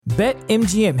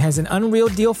BetMGM has an unreal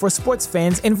deal for sports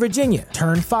fans in Virginia.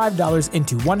 Turn $5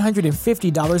 into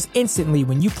 $150 instantly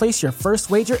when you place your first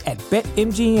wager at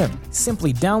BetMGM.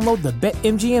 Simply download the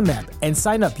BetMGM app and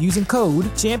sign up using code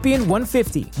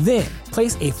Champion150. Then,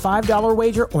 place a $5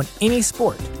 wager on any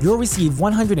sport. You'll receive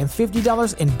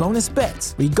 $150 in bonus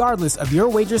bets, regardless of your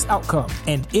wager's outcome.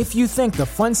 And if you think the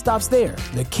fun stops there,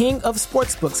 the King of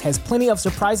Sportsbooks has plenty of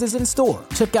surprises in store.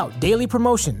 Check out daily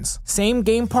promotions,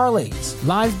 same-game parlays,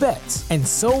 live bets, and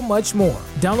so much more.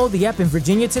 Download the app in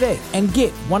Virginia today and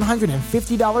get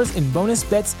 $150 in bonus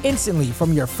bets instantly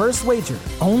from your first wager.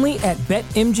 Only at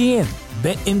BetMGM.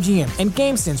 BetMGM and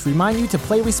GainzZz remind you to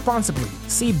play responsibly.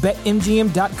 See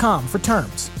BetMGM.com for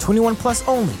terms. 21 plus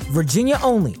only. Virginia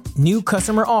only. New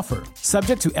customer offer.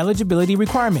 Subject to eligibility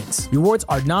requirements. Rewards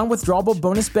are non-withdrawable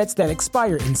bonus bets that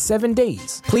expire in 7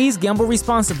 days. Please gamble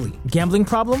responsibly. Gambling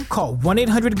problem? Call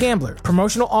 1-800-GAMBLER.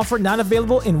 Promotional offer not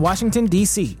available in Washington,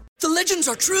 D.C. The legends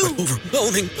are true.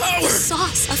 Overwhelming power! The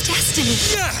sauce of destiny.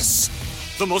 Yes!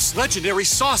 The most legendary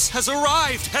sauce has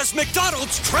arrived as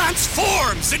McDonald's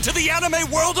transforms into the anime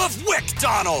world of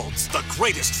WickDonald's. The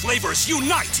greatest flavors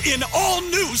unite in all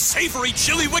new savory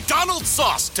chili McDonald's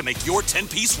sauce to make your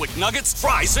 10-piece Wick Nuggets,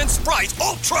 fries, and Sprite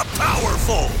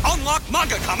ultra-powerful. Unlock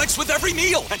manga comics with every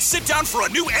meal and sit down for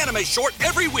a new anime short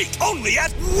every week only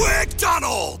at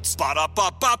WickDonald's.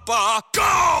 Ba-da-ba-ba-ba,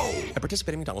 go! At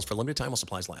participating McDonald's for a limited time while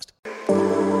supplies last.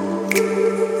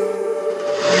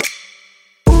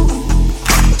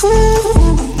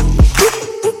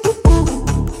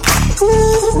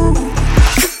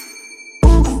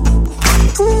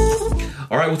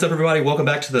 All right, what's up, everybody? Welcome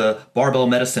back to the Barbell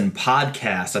Medicine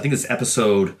Podcast. I think this is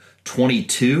episode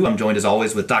 22. I'm joined, as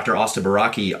always, with Dr. Austin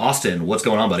Baraki. Austin, what's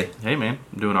going on, buddy? Hey, man.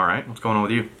 I'm doing all right. What's going on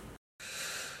with you?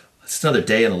 It's another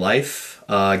day in the life.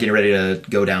 Getting ready to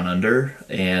go down under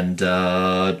and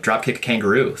drop kick a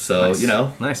kangaroo. So, nice. You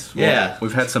know. Nice. Yeah. Well,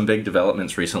 we've had some big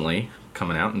developments recently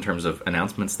coming out in terms of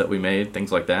announcements that we made,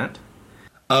 things like that.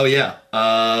 Oh, yeah.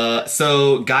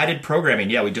 So guided programming.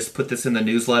 Yeah, we just put this in the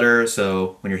newsletter.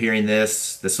 So when you're hearing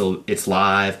this, it's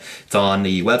live. It's on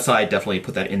the website. Definitely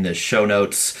put that in the show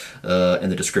notes, in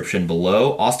the description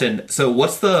below. Austin, so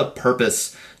what's the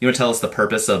purpose? You want to tell us the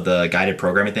purpose of the guided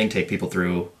programming thing? Take people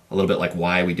through a little bit like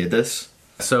why we did this?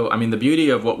 So, I mean, the beauty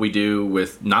of what we do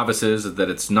with novices is that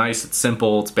it's nice, it's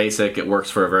simple, it's basic, it works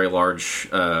for a very large,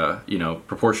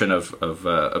 proportion of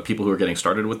people who are getting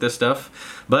started with this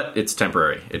stuff, but it's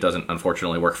temporary. It doesn't,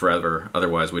 unfortunately, work forever.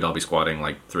 Otherwise, we'd all be squatting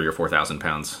like 3,000 or 4,000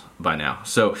 pounds by now.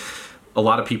 So, a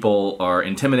lot of people are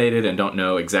intimidated and don't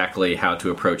know exactly how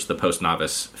to approach the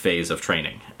post-novice phase of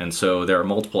training. And so, there are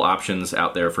multiple options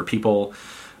out there for people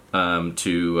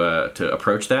to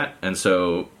approach that. And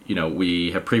so,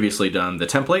 we have previously done the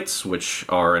templates, which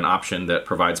are an option that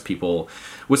provides people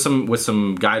with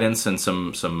some guidance and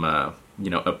some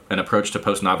an approach to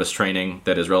post-novice training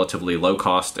that is relatively low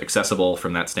cost, accessible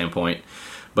from that standpoint.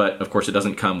 But of course, it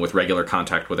doesn't come with regular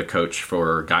contact with a coach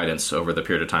for guidance over the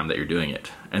period of time that you're doing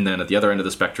it. And then at the other end of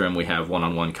the spectrum, we have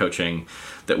one-on-one coaching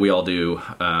that we all do,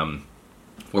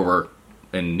 where we're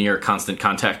in near constant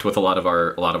contact with a lot of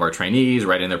our trainees,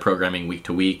 writing their programming week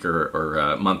to week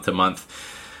or month to month,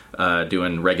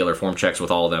 doing regular form checks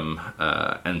with all of them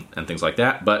and things like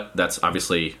that. But that's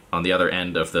obviously on the other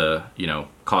end of the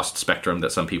cost spectrum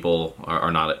that some people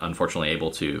are not unfortunately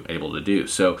able to do.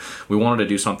 So we wanted to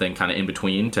do something kind of in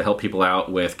between to help people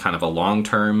out with kind of a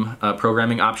long-term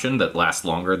programming option that lasts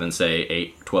longer than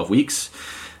say 8-12 weeks,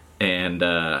 and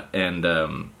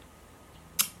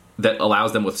that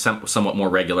allows them with somewhat more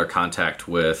regular contact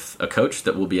with a coach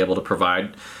that will be able to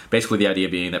provide. Basically, the idea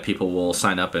being that people will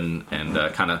sign up and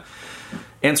kind of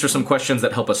answer some questions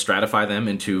that help us stratify them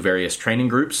into various training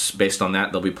groups. Based on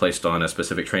that, they'll be placed on a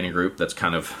specific training group that's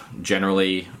kind of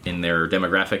generally in their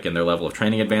demographic and their level of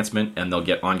training advancement, and they'll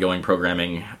get ongoing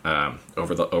programming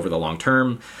over the long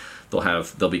term.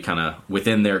 They'll be kind of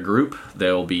within their group.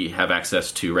 They'll have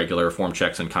access to regular form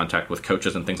checks and contact with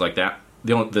coaches and things like that.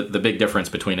 The big difference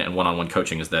between it and one-on-one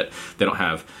coaching is that they don't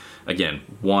have, again,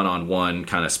 one-on-one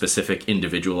kind of specific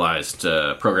individualized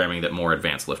programming that more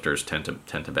advanced lifters tend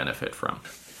to benefit from.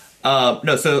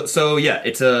 So yeah,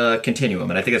 it's a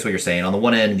continuum, and I think that's what you're saying. On the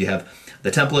one end, you have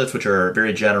the templates, which are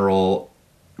very general,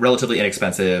 relatively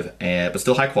inexpensive, but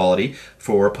still high quality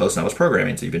for post-novice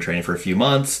programming. So you've been training for a few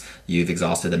months, you've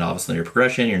exhausted the novice linear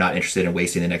progression, you're not interested in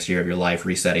wasting the next year of your life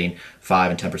resetting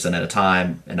 5 and 10% at a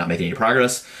time and not making any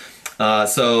progress.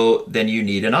 So then you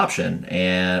need an option,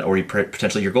 or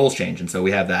potentially your goals change, and so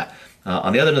we have that.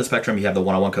 On the other end of the spectrum, you have the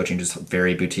one-on-one coaching, just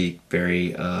very boutique,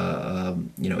 very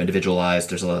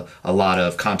individualized. There's a lot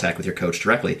of contact with your coach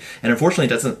directly, and unfortunately,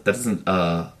 that doesn't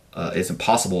is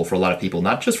impossible for a lot of people,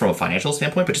 not just from a financial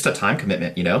standpoint, but just a time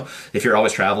commitment. If you're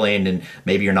always traveling and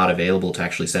maybe you're not available to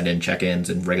actually send in check-ins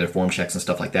and regular form checks and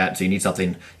stuff like that, so you need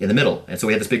something in the middle. And so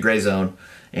we had this big gray zone,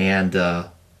 and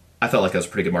I felt like that was a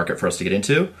pretty good market for us to get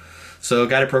into. So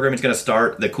guided programming is going to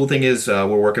start. The cool thing is we're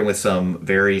working with some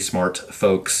very smart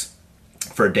folks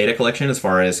for data collection as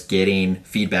far as getting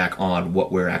feedback on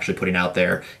what we're actually putting out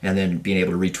there, and then being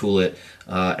able to retool it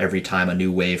every time a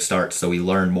new wave starts, so we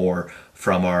learn more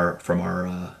from our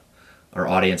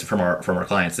audience, from our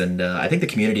clients. And I think the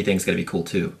community thing is going to be cool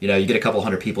too. You get a couple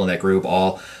hundred people in that group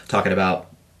all talking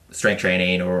about strength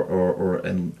training or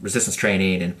and resistance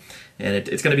training, and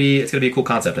it's going to be a cool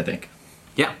concept, I think.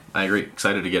 Yeah, I agree.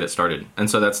 Excited to get it started. And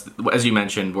so that's, as you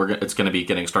mentioned, it's going to be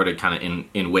getting started kind of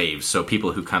in waves. So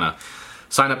people who kind of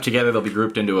sign up together, they'll be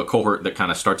grouped into a cohort that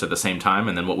kind of starts at the same time,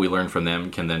 and then what we learn from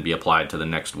them can then be applied to the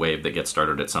next wave that gets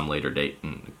started at some later date,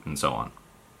 and so on.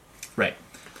 Right.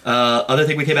 Other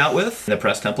thing we came out with, the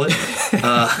press template.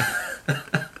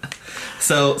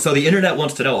 So the internet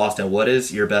wants to know, Austin, what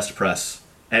is your best press?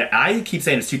 And I keep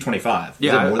saying it's 225.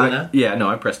 Yeah, is it more than that? Yeah, no,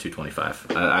 I press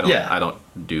 225. I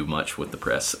don't do much with the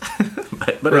press,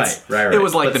 but right. It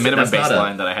was like but the minimum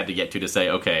baseline that I had to get to say,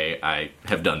 okay, I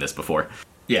have done this before.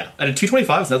 Yeah, and a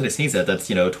 225 is nothing to sneeze at. That's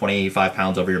 25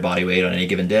 pounds over your body weight on any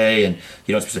given day, and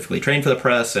you don't specifically train for the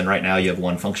press. And right now you have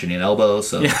one functioning elbow,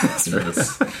 so that's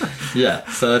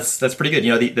so that's pretty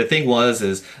good. The thing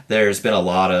is there's been a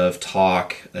lot of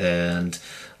talk and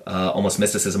almost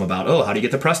mysticism about, how do you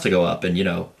get the press to go up? And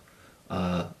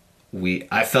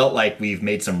I felt like we've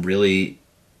made some really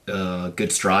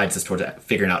good strides as towards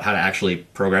figuring out how to actually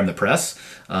program the press,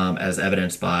 as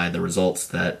evidenced by the results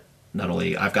that not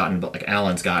only I've gotten, but like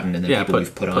Alan's gotten, and then people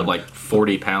we've put on. Like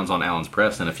 40 pounds on Alan's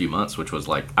press in a few months, which was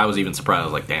like, I was even surprised. I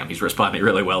was like, damn, he's responding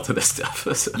really well to this stuff.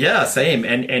 Yeah, same.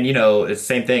 And it's the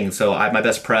same thing. So my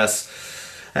best press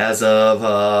as of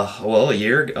a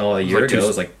year ago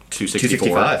was like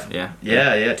 265. Yeah,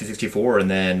 264.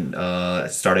 And then I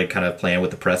started kind of playing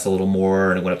with the press a little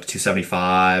more, and it went up to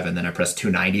 275, and then I pressed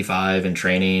 295 in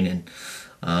training, and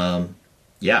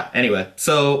anyway,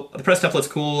 so the press template's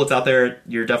cool. It's out there.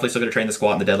 You're definitely still going to train the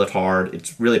squat and the deadlift hard.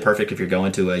 It's really perfect if you're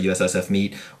going to a USSF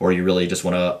meet or you really just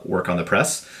want to work on the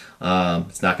press.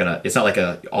 It's not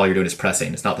like all you're doing is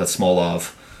pressing. It's not the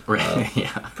Smolov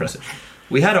pressing.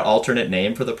 We had an alternate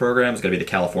name for the program. It's going to be the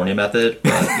California method,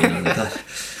 but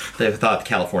they thought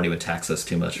California would tax us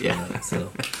too much for that.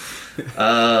 So.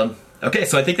 Okay,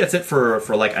 so I think that's it for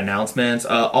like announcements.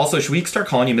 Also, should we start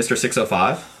calling you Mr.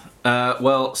 605?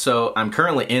 So I'm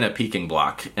currently in a peaking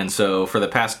block, and so for the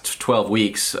past 12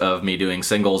 weeks of me doing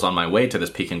singles on my way to this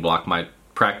peaking block, my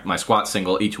squat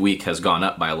single each week has gone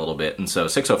up by a little bit, and so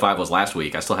 605 was last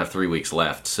week. I still have 3 weeks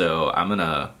left, so I'm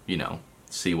gonna,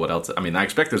 see what else. I mean, I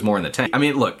expect there's more in the tank. I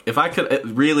mean, look, it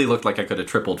really looked like I could have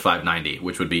tripled 590,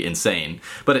 which would be insane,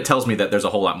 but it tells me that there's a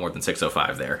whole lot more than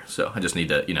 605 there, so I just need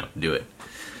to, do it.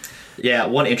 Yeah,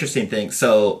 one interesting thing.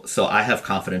 So I have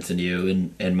confidence in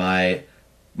you, and my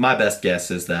best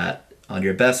guess is that on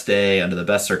your best day, under the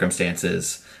best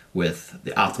circumstances, with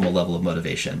the optimal level of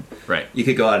motivation, right, you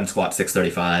could go out and squat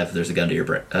 635. There's a gun to your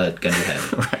head.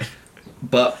 Right.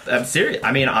 But I'm serious.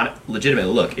 I mean,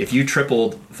 legitimately, look, if you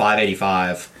tripled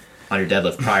 585 on your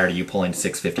deadlift prior to you pulling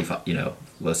 655,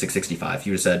 665,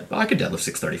 you would have said, I could deadlift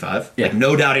 635. Yeah. Like,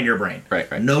 no doubt in your brain.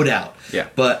 Right. No doubt. Yeah.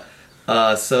 But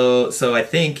so I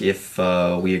think if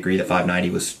we agree that 590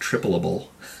 was tripleable,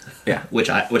 which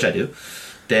I do,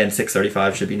 then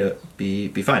 635 should be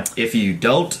fine. If you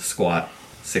don't squat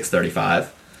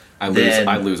 635,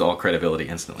 I lose all credibility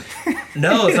instantly.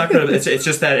 No, it's not credible. It's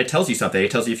just that it tells you something. It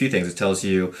tells you a few things. It tells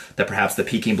you that perhaps the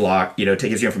peaking block, it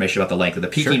gives you information about the length of the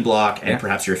peaking block and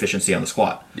perhaps your efficiency on the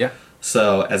squat. Yeah.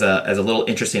 So as a little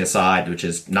interesting aside, which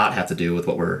is not have to do with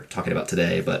what we're talking about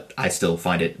today, but I still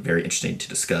find it very interesting to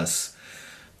discuss.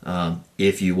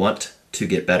 If you want to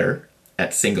get better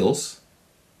at singles,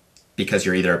 because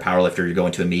you're either a powerlifter, you're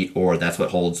going to a meet, or that's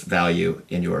what holds value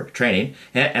in your training.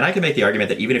 And I can make the argument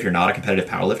that even if you're not a competitive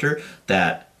powerlifter,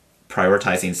 that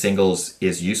prioritizing singles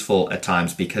is useful at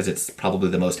times because it's probably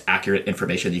the most accurate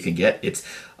information you can get. It's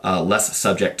less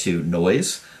subject to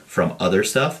noise from other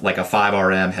stuff. Like a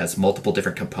 5RM has multiple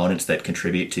different components that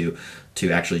contribute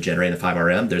to actually generating the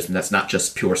 5RM. That's not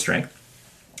just pure strength,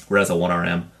 whereas a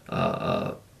 1RM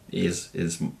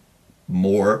is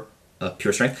more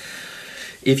pure strength.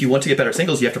 If you want to get better at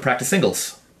singles, you have to practice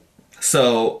singles.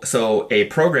 So a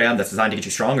program that's designed to get you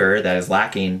stronger that is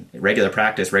lacking regular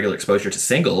practice, regular exposure to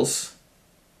singles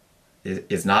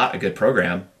is not a good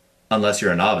program unless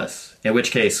you're a novice. In which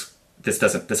case,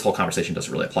 this whole conversation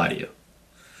doesn't really apply to you.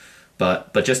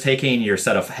 But just taking your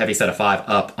heavy set of 5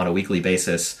 up on a weekly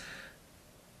basis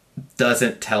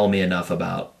doesn't tell me enough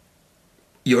about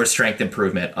your strength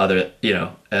improvement when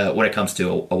it comes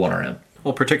to a 1RM.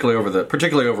 Well,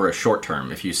 particularly over a short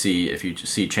term, if you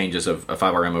see changes of a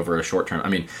 5RM over a short term. I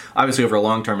mean, obviously over a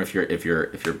long term, if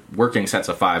you're working sets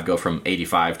of 5 go from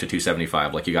 85 to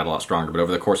 275, like you got a lot stronger. But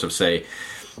over the course of say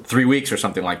 3 weeks or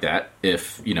something like that,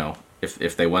 if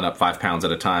they went up 5 pounds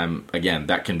at a time, again,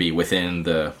 that can be within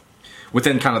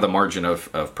kind of the margin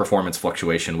of performance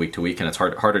fluctuation week to week, and it's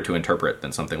harder to interpret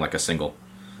than something like a single.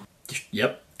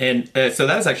 Yep. And so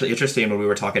that was actually interesting when we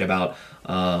were talking about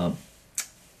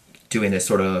doing this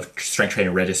sort of strength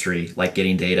training registry, like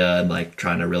getting data and like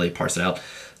trying to really parse it out.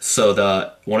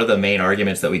 So one of the main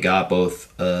arguments that we got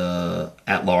both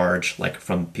at large, like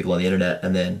from people on the internet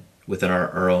and then within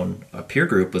our own peer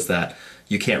group, was that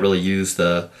you can't really use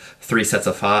the 3 sets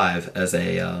of 5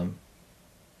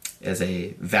 as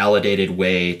a validated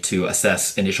way to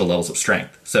assess initial levels of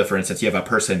strength. So for instance, you have a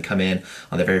person come in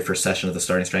on the very first session of the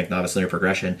starting strength novice linear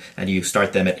progression, and you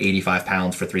start them at 85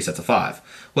 pounds for 3 sets of 5.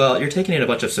 Well, you're taking in a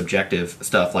bunch of subjective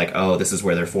stuff like, oh, this is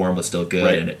where their form was still good,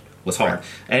 right, and it was hard. Right.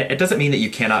 And it doesn't mean that you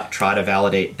cannot try to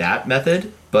validate that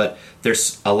method, but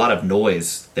there's a lot of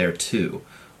noise there too,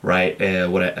 right?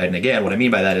 What I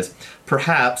mean by that is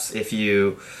perhaps if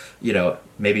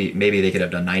maybe they could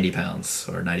have done 90 pounds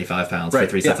or 95 pounds for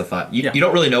 3 sets of 5. You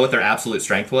don't really know what their absolute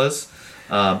strength was,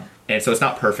 and so it's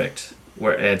not perfect.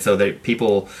 And so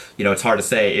people, it's hard to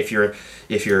say if your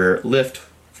lift,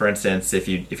 for instance, if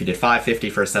you did 550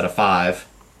 for a set of 5,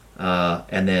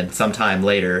 and then sometime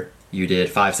later you did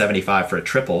 575 for a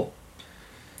triple.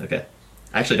 Okay,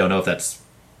 I actually don't know if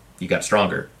you got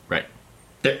stronger, right?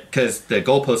 Because the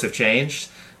goalposts have changed.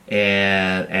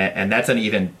 And that's an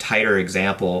even tighter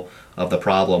example of the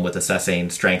problem with assessing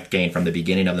strength gain from the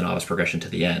beginning of the novice progression to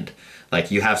the end.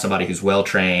 Like you have somebody who's well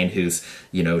trained, who's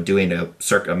doing a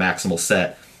maximal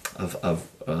set of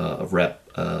rep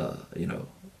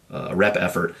rep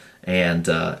effort, and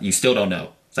you still don't know.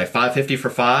 It's like 550 for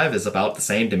 5 is about the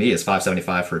same to me as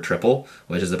 575 for a triple,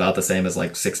 which is about the same as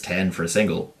like 610 for a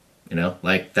single.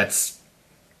 Like that's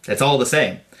all the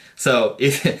same. So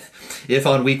if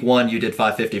on week 1 you did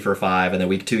 550 for 5, and then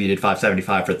week 2 you did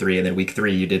 575 for 3, and then week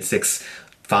 3 you did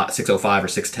 605 or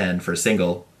 610 for a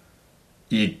single,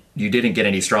 you didn't get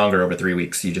any stronger over 3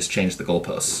 weeks. You just changed the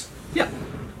goalposts. Yeah.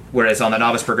 Whereas on the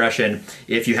novice progression,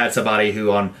 if you had somebody who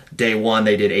on day 1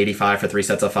 they did 85 for 3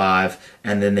 sets of 5,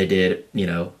 and then they did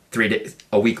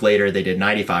a week later they did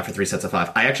 95 for 3 sets of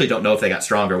 5, I actually don't know if they got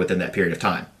stronger within that period of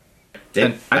time.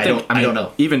 I don't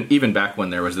know. Even back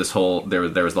when there was this whole there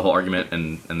was the whole argument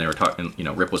and they were talking,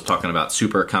 Rip was talking about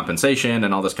super compensation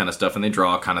and all this kind of stuff, and they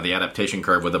draw kind of the adaptation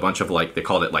curve with a bunch of like, they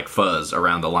called it like fuzz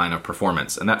around the line of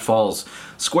performance, and that falls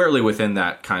squarely within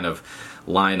that kind of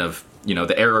line of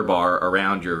the error bar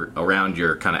around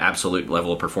your kind of absolute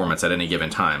level of performance at any given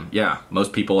time. Yeah,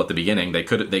 most people at the beginning they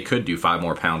could do 5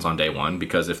 more pounds on day 1,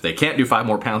 because if they can't do 5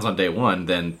 more pounds on day 1,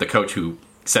 then the coach who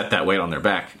set that weight on their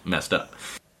back messed up.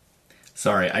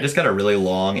 Sorry, I just got a really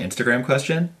long Instagram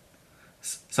question.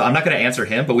 So I'm not going to answer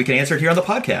him, but we can answer it here on the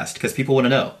podcast because people want to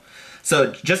know.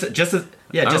 So just as an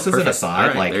aside,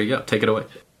 right, like there you go, take it away.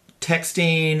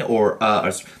 Texting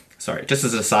just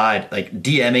as an aside, like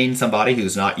DMing somebody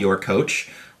who's not your coach,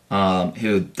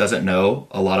 who doesn't know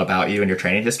a lot about you and your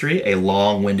training history, a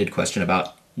long-winded question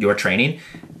about your training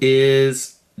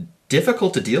is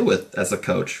difficult to deal with as a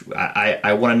coach.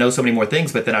 I want to know so many more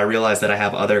things, but then I realize that I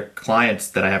have other clients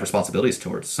that I have responsibilities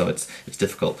towards, so it's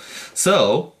difficult.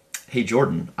 So, hey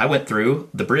Jordan, I went through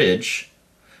the bridge.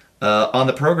 On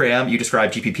the program, you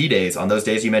described GPP days. On those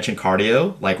days, you mentioned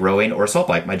cardio, like rowing or assault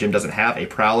bike. My gym doesn't have a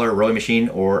prowler, rowing machine,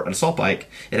 or an assault bike.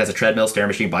 It has a treadmill, stair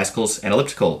machine, bicycles, and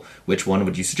elliptical. Which one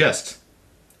would you suggest?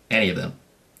 Any of them.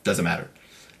 Doesn't matter.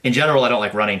 In general, I don't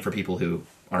like running for people who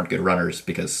aren't good runners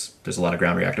because there's a lot of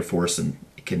ground reactive force and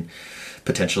it can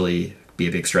potentially be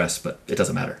a big stress, but it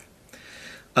doesn't matter.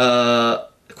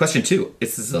 Question 2.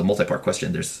 This is a multi-part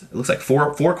question. It looks like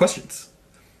four questions.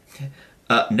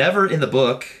 Never in the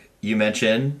book you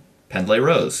mention pendlay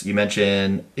rows. You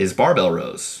mention is barbell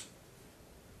rows.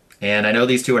 And I know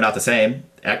these two are not the same.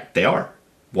 They are.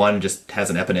 One just has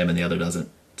an eponym and the other doesn't.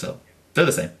 So they're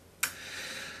the same.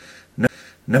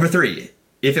 Number 3.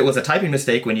 If it was a typing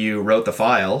mistake when you wrote the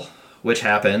file, which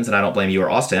happens, and I don't blame you or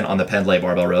Austin, on the pendlay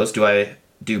barbell rows, do I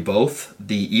do both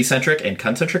the eccentric and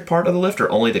concentric part of the lift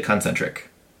or only the concentric?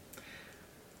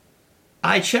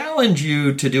 I challenge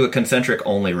you to do a concentric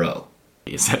only row.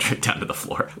 Eccentric down to the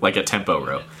floor, like a tempo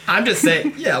row. I'm just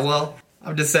saying,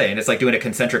 it's like doing a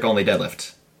concentric only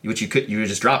deadlift, which you would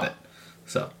just drop it.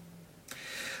 So,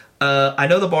 I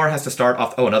know the bar has to start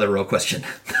off. Oh, another row question.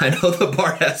 I know the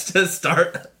bar has to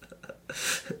start.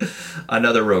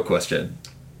 Another row question.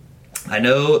 I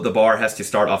know the bar has to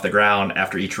start off the ground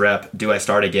after each rep. Do I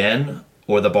start again,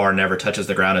 or the bar never touches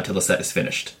the ground until the set is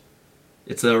finished?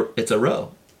 It's a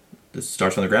row. This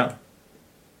starts from the ground.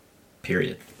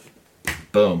 Period.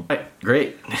 Boom. Right,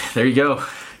 great. There you go.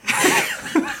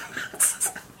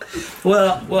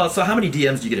 Well. So how many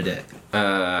DMs do you get a day?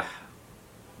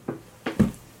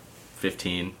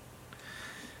 15.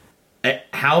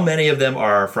 How many of them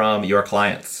are from your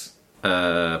clients?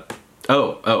 I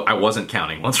wasn't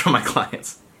counting. One's from my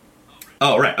clients.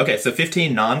 Oh, right. Okay, so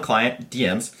 15 non-client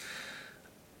DMs.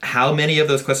 How many of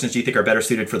those questions do you think are better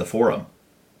suited for the forum?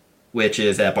 Which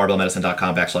is at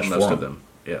barbellmedicine.com/forum. Most of them,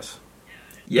 yes.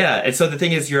 Yeah, and so the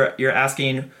thing is, you're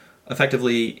asking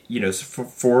effectively,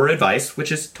 for advice,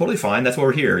 which is totally fine. That's why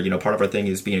we're here. Part of our thing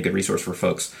is being a good resource for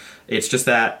folks. It's just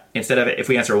that instead of, if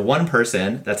we answer one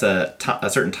person, that's a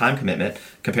certain time commitment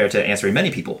compared to answering many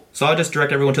people. So I'll just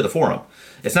direct everyone to the forum.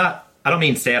 It's not, I don't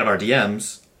mean stay out of our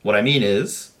DMs. What I mean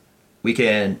is we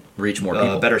can reach more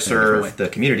people, better serve the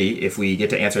community if we get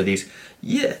to answer these.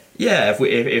 Yeah.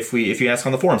 If you ask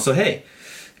on the forum. So hey,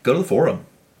 go to the forum,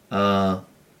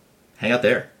 hang out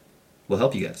there. We'll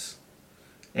help you guys.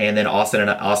 And then Austin and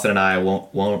I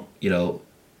won't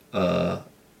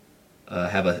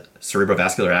have a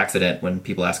cerebrovascular accident when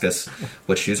people ask us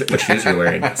what shoes you're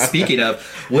wearing. Speaking of,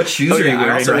 what shoes are you wearing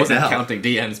right now? I wasn't now? Counting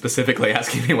DMs specifically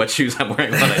asking me what shoes I'm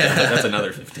wearing. That's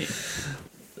another 15.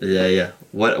 Yeah.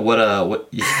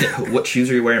 What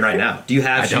shoes are you wearing right now? Do you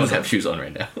have? I don't have shoes on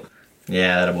right now.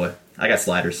 Yeah, attaboy. I got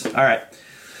sliders. All right.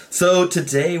 So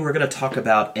today we're going to talk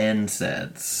about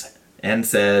NSAIDS.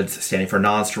 NSAIDS standing for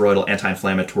non-steroidal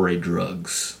anti-inflammatory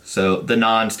drugs. So the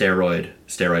non-steroid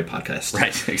podcast.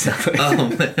 Right, exactly.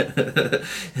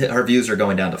 Our views are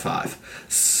going down to 5.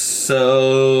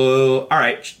 So, all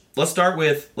right, let's start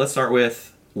with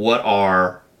what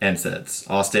are NSAIDs.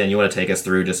 Austin, you want to take us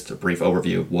through just a brief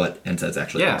overview of what NSAIDs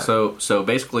actually are? Yeah, so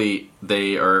basically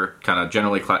they are kind of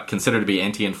generally considered to be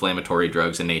anti-inflammatory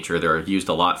drugs in nature. They're used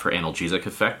a lot for analgesic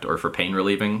effect or for pain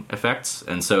relieving effects.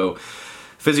 And so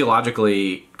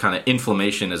physiologically, kind of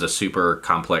inflammation is a super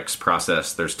complex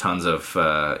process. There's tons of,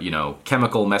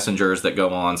 chemical messengers that go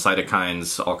on,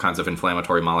 cytokines, all kinds of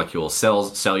inflammatory molecules.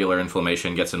 Cellular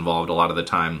inflammation gets involved a lot of the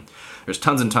time. There's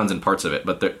tons and tons and parts of it,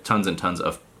 but there are tons and tons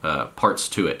of parts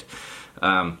to it.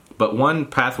 But one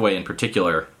pathway in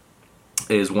particular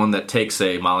is one that takes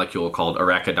a molecule called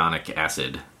arachidonic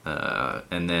acid,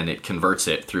 and then it converts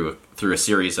it through a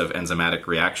series of enzymatic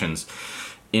reactions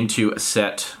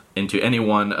into any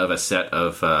one of a set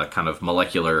of kind of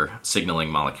molecular signaling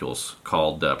molecules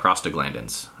called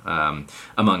prostaglandins,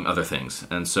 among other things.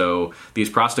 And so these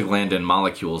prostaglandin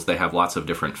molecules, they have lots of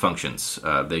different functions.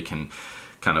 They can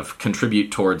kind of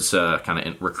contribute towards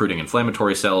recruiting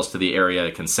inflammatory cells to the area.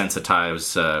 It can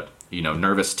sensitize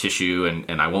nervous tissue,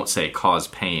 and I won't say cause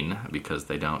pain because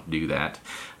they don't do that.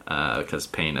 Because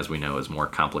pain, as we know, is more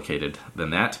complicated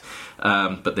than that.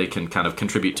 But they can kind of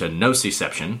contribute to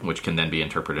nociception, which can then be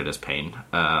interpreted as pain.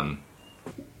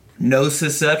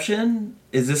 Nociception?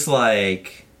 Is this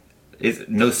like... Is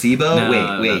nocebo?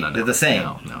 No, they're the same.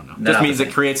 No. Just means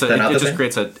it creates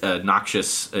a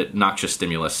noxious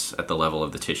stimulus at the level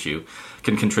of the tissue.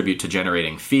 Can contribute to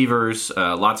generating fevers,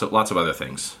 lots of other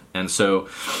things. And so,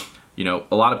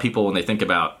 a lot of people, when they think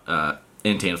about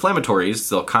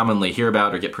anti-inflammatories, they'll commonly hear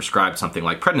about or get prescribed something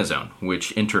like prednisone,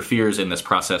 which interferes in this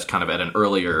process kind of at an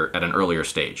earlier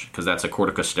stage, because that's a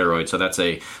corticosteroid. So that's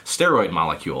a steroid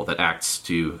molecule that acts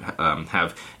to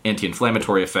have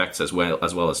anti-inflammatory effects as well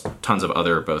as tons of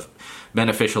other both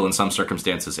beneficial in some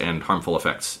circumstances and harmful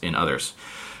effects in others.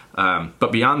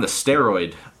 But beyond the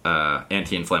steroid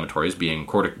anti-inflammatories, being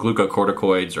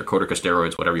glucocorticoids or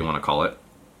corticosteroids, whatever you want to call it,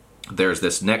 there's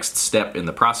this next step in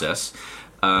the process,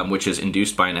 which is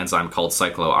induced by an enzyme called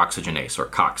cyclooxygenase, or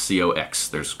COX, C-O-X.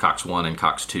 There's COX-1 and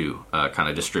COX-2 kind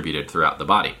of distributed throughout the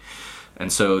body.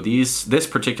 And so this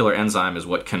particular enzyme is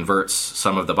what converts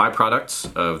some of the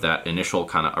byproducts of that initial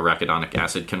kind of arachidonic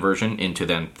acid conversion into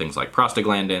then things like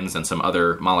prostaglandins and some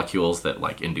other molecules that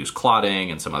like induce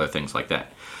clotting and some other things like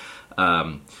that.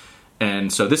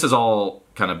 And so this is all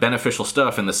kind of beneficial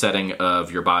stuff in the setting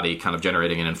of your body kind of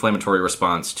generating an inflammatory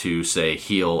response to, say,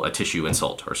 heal a tissue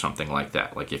insult or something like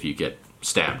that. Like if you get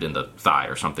stabbed in the thigh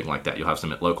or something like that, you'll have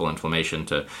some local inflammation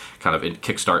to kind of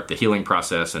kickstart the healing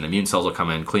process, and immune cells will come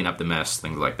in, clean up the mess,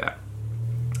 things like that.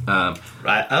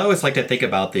 Right. I always like to think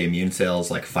about the immune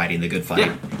cells like fighting the good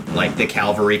fight, like the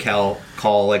cavalry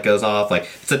call that goes off, like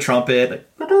it's a trumpet,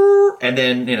 and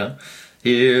then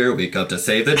Here we come to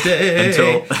save the day.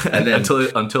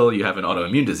 Until you have an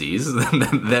autoimmune disease,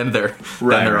 then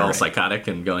they're all psychotic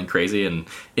and going crazy and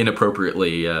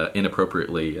inappropriately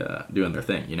doing their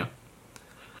thing.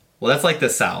 Well, that's like the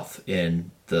South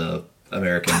in the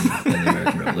American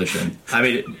Revolution. I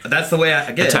mean, that's the way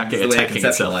I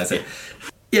conceptualize it.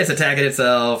 Yeah, it's attacking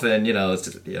itself, and it's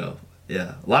just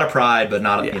a lot of pride, but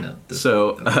not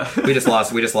So we just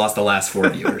lost the last 4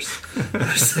 viewers.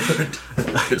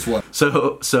 Just one.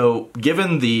 So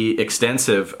given the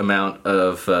extensive amount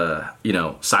of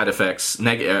side effects,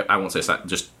 I won't say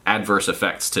just adverse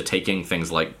effects to taking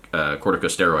things like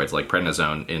corticosteroids like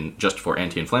prednisone just for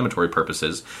anti-inflammatory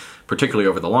purposes, particularly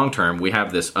over the long term, we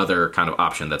have this other kind of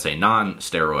option that's a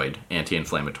non-steroid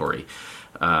anti-inflammatory.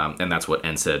 And that's what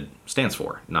NSAID stands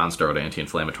for, non-steroidal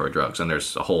anti-inflammatory drugs. And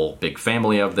there's a whole big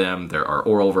family of them. There are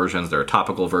oral versions, there are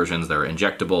topical versions, there are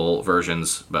injectable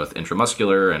versions, both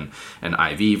intramuscular and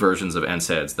IV versions of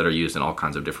NSAIDs that are used in all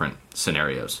kinds of different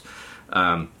scenarios.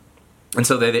 And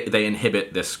so they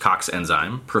inhibit this COX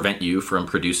enzyme, prevent you from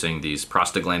producing these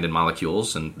prostaglandin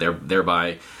molecules, and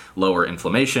thereby lower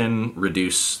inflammation,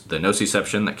 reduce the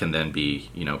nociception that can then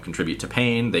contribute to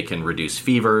pain. They can reduce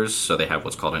fevers, so they have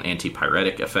what's called an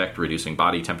antipyretic effect, reducing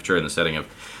body temperature in the setting of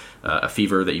a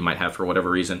fever that you might have for whatever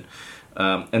reason.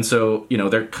 And so,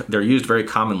 they're used very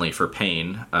commonly for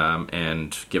pain,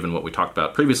 and given what we talked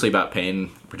about previously about pain,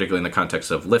 particularly in the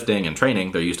context of lifting and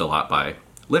training, they're used a lot by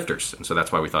lifters. And so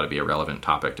that's why we thought it'd be a relevant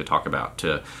topic to talk about,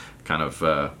 to kind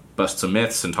of bust some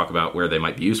myths and talk about where they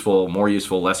might be useful, more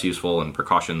useful, less useful, and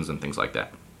precautions and things like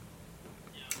that.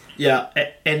 Yeah,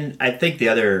 and I think the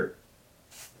other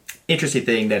interesting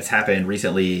thing that's happened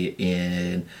recently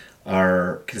in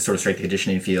our sort of strength and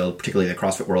conditioning field, particularly the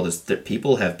CrossFit world, is that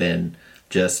people have been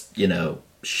just,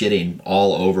 shitting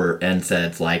all over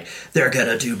NSAIDs, like they're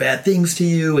gonna do bad things to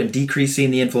you and decreasing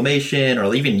the inflammation,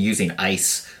 or even using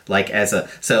ice like as a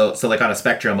so like on a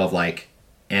spectrum of like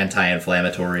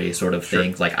anti-inflammatory sort of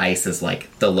things. Like ice is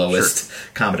like the lowest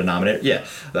common denominator.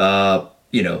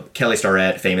 Kelly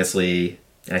Starrett famously,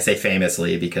 and I say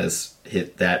famously because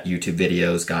that YouTube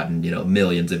video's gotten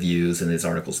millions of views, and his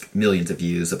articles millions of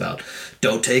views about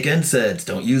don't take NSAIDs,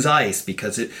 don't use ice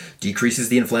because it decreases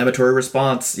the inflammatory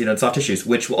response in soft tissues,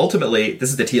 which will ultimately, this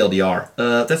is the TLDR,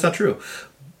 that's not true.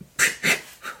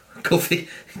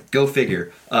 Go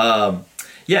figure.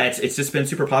 It's just been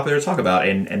super popular to talk about,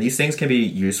 and these things can be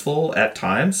useful at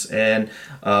times. And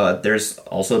there's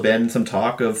also been some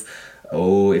talk of,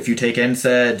 if you take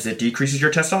NSAIDs, it decreases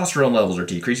your testosterone levels or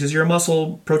decreases your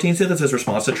muscle protein synthesis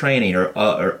response to training,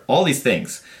 or all these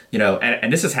things.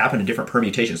 And this has happened in different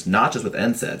permutations, not just with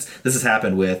NSAIDs. This has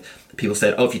happened with people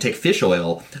said, if you take fish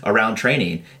oil around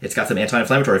training, it's got some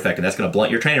anti-inflammatory effect, and that's going to blunt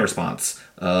your training response.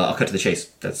 I'll cut to the chase.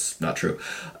 That's not true.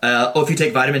 If you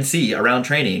take vitamin C around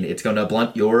training, it's going to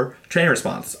blunt your training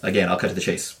response. Again, I'll cut to the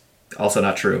chase. Also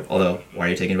not true. Although, why are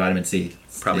you taking vitamin C?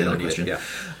 Probably don't need it, yeah.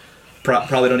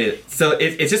 Probably don't need it. So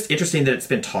it's just interesting that it's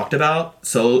been talked about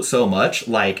so much.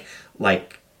 Like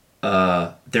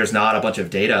there's not a bunch of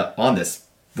data on this.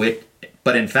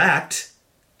 But in fact,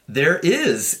 there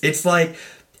is. It's like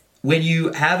when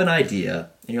you have an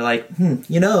idea and you're like,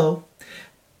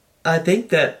 I think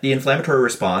that the inflammatory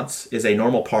response is a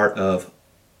normal part of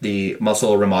the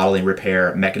muscle remodeling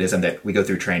repair mechanism that we go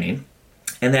through training.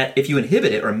 And that if you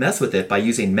inhibit it or mess with it by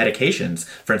using medications,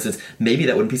 for instance, maybe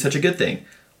that wouldn't be such a good thing.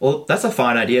 Well, that's a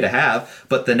fine idea to have,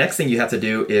 but the next thing you have to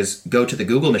do is go to the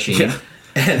Google machine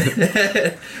and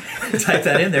type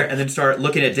that in there and then start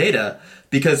looking at data.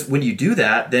 Because when you do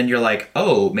that, then you're like,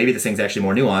 maybe this thing's actually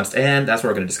more nuanced, and that's what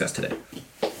we're going to discuss today.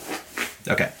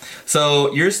 Okay,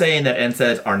 so you're saying that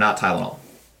NSAIDs are not Tylenol.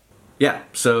 Yeah,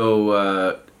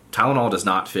 so Tylenol does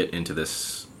not fit into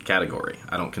this category.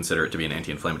 I don't consider it to be an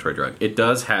anti-inflammatory drug. It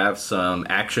does have some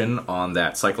action on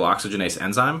that cyclooxygenase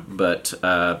enzyme, but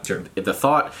the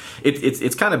thought,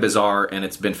 it's kind of bizarre, and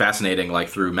it's been fascinating, like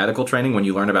through medical training, when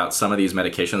you learn about some of these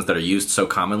medications that are used so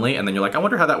commonly, and then you're like, I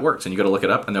wonder how that works, and you go to look it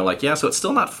up, and they're like, so it's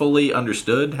still not fully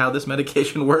understood how this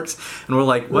medication works, and we're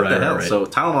like, what the hell? Right. So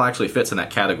Tylenol actually fits in that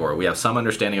category. We have some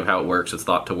understanding of how it works. It's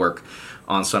thought to work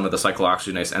on some of the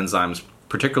cyclooxygenase enzymes,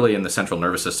 particularly in the central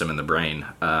nervous system in the brain,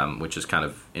 which is kind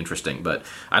of interesting. But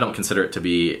I don't consider it to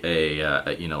be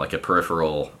like a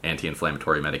peripheral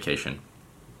anti-inflammatory medication.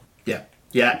 Yeah,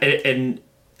 and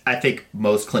I think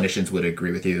most clinicians would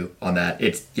agree with you on that.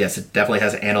 It definitely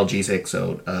has an analgesic,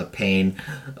 so pain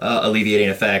alleviating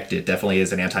effect. It definitely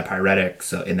is an antipyretic,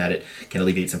 so in that it can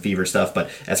alleviate some fever stuff. But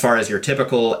as far as your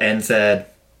typical NSAID,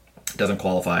 doesn't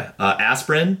qualify.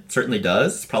 Aspirin certainly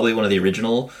does. It's probably one of the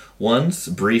original ones.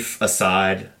 Brief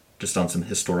aside, just on some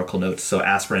historical notes. So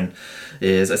aspirin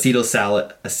is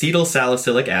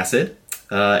acetylsalicylic acid.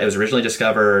 It was originally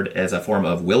discovered as a form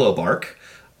of willow bark.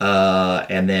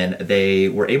 And then they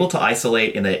were able to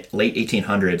isolate in the late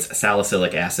 1800s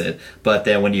salicylic acid. But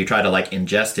then when you try to like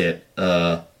ingest it,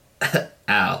 ow.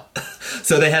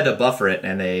 So they had to buffer it,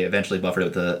 and they eventually buffered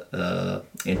it with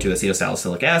into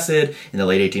acetylsalicylic acid in the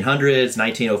late 1800s.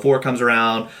 1904 comes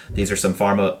around. These are some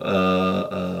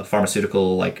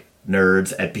pharmaceutical like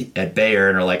nerds at Bayer,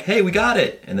 and are like, hey, we got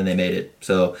it, and then they made it.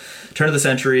 So turn of the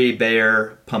century,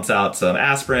 Bayer pumps out some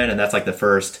aspirin, and that's like the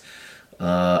first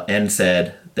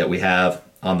NSAID that we have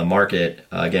on the market,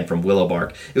 again from willow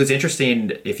bark. It was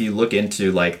interesting if you look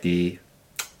into like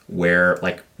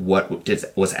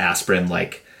was aspirin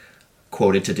like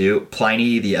quoted to do.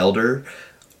 Pliny the Elder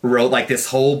wrote like this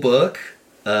whole book.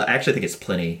 I actually think it's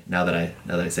Pliny now that I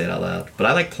say it out loud, but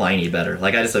I like Pliny better.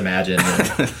 Like I just imagine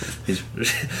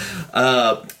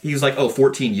he was like,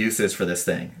 14 uses for this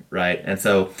thing, right? And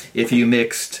so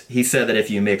he said that if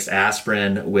you mixed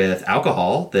aspirin with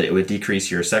alcohol, that it would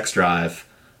decrease your sex drive,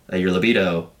 your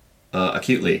libido,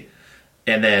 acutely.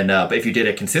 And then, but if you did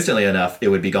it consistently enough, it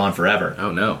would be gone forever.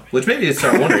 Oh no! Which made me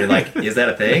start wondering, like, is that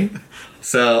a thing?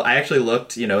 So I actually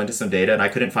looked, into some data, and I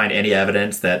couldn't find any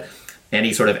evidence that any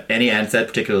NSAID,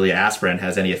 particularly aspirin,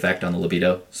 has any effect on the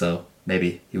libido. So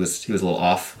maybe he was a little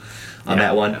off on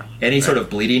that one. Yeah, any sort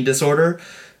of bleeding disorder,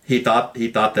 he thought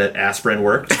that aspirin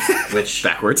worked, which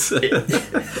backwards.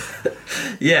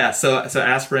 Yeah. So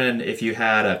aspirin, if you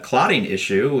had a clotting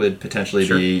issue, would potentially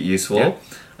be useful. Yeah.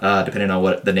 Depending on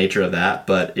what the nature of that.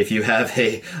 But if you have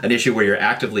an issue where you're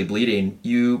actively bleeding,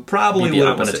 you probably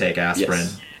wouldn't want to take aspirin.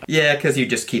 Yes. Yeah, because you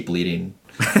just keep bleeding.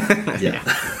 Yeah.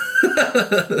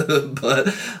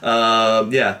 But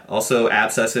also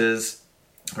abscesses,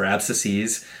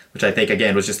 which I think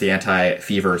again was just the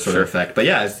anti-fever sort of effect. But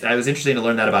yeah, I was interested to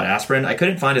learn that about aspirin. I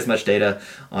couldn't find as much data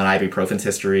on ibuprofen's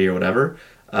history or whatever.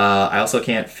 I also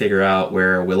can't figure out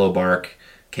where willow bark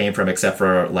came from, except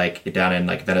for like down in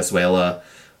like Venezuela.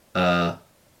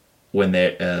 When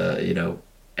they,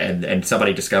 and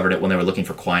somebody discovered it when they were looking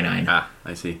for quinine. Ah,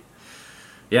 I see.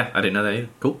 Yeah, I didn't know that either.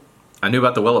 Cool. I knew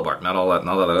about the willow bark, not all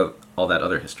that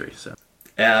other history. So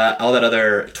all that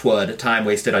other time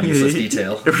wasted on useless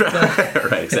detail.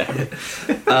 Right, exactly.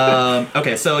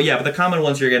 Okay, so yeah, but the common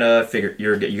ones you guys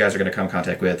are gonna come in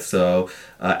contact with. So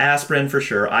aspirin for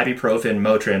sure, ibuprofen,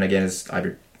 Motrin again is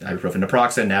ibuprofen,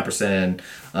 naproxen, naproxen.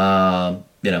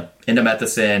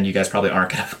 Indomethacin, you guys probably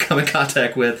aren't going to come in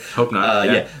contact with. Hope not.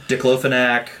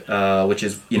 Diclofenac, which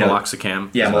is, Meloxicam.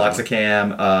 Yeah,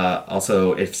 meloxicam.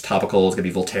 Also, if it's topical, it's going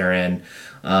to be Voltaren.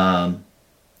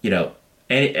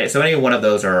 Any one of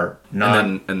those are not.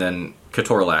 And then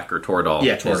Ketorolac or Toradol,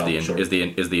 Toradol is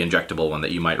the injectable one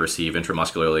that you might receive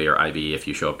intramuscularly or IV if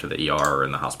you show up to the ER or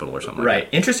in the hospital or something. Right.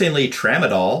 Like that. Interestingly,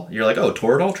 Tramadol, you're like,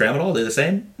 Toradol, Tramadol, they're the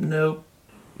same? No.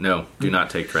 No, do not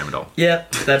take Tramadol. Yeah,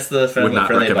 that's the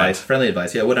friendly advice. Friendly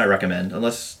advice. Yeah, would not recommend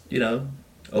unless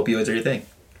opioids are your thing.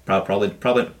 Probably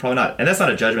not. And that's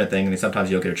not a judgment thing. I mean, sometimes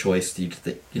you don't get a choice.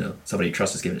 Somebody you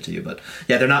trust is giving it to you. But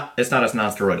yeah, they're not. It's not as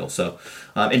non-steroidal. So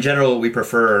in general, we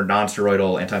prefer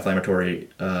non-steroidal anti-inflammatory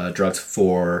drugs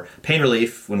for pain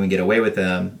relief when we get away with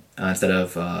them instead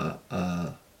of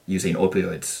using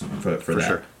opioids for that.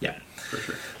 Sure. Yeah, for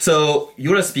sure. So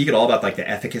you want to speak at all about like the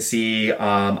efficacy?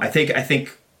 I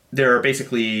think. There are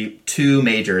basically two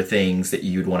major things that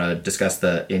you'd want to discuss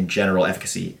in general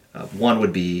efficacy. One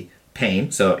would be pain,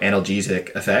 so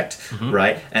analgesic effect,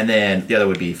 right? And then the other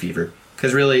would be fever.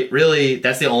 Because really,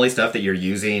 that's the only stuff that you're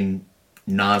using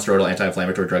non-steroidal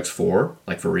anti-inflammatory drugs for,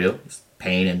 like for real,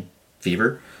 pain and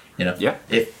fever. Yeah.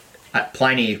 If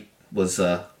Pliny was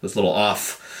a little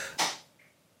off.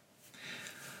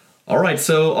 All right,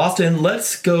 so Austin,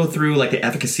 let's go through like the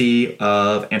efficacy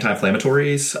of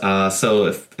anti-inflammatories.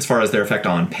 As far as their effect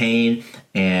on pain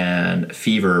and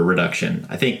fever reduction,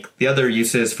 I think the other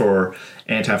uses for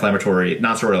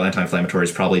non-steroidal anti-inflammatory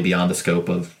is probably beyond the scope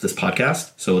of this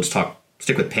podcast. So we'll just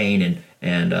stick with pain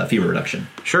and fever reduction.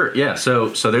 Sure, yeah. So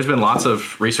there's been lots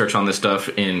of research on this stuff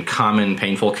in common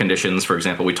painful conditions. For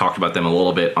example, we talked about them a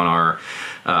little bit on our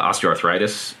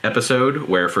osteoarthritis episode,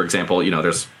 where, for example,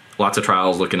 there's lots of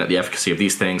trials looking at the efficacy of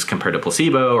these things compared to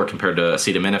placebo or compared to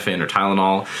acetaminophen or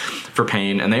Tylenol for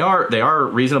pain, and they are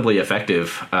reasonably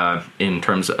effective in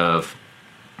terms of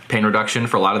pain reduction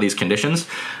for a lot of these conditions.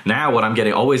 Now, what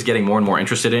I'm always getting more and more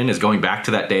interested in is going back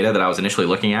to that data that I was initially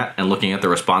looking at and looking at the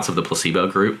response of the placebo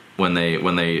group when they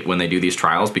do these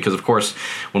trials, because of course,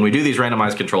 when we do these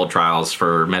randomized controlled trials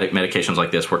for medications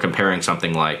like this, we're comparing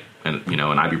something like an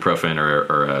ibuprofen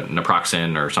or a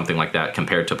naproxen or something like that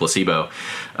compared to placebo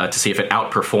to see if it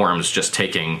outperforms just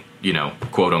taking,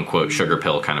 quote unquote sugar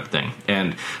pill kind of thing.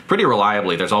 And pretty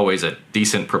reliably, there's always a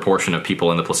decent proportion of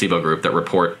people in the placebo group that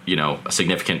report, a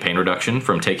significant pain reduction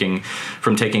from taking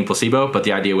placebo. But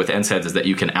the idea with NSAIDs is that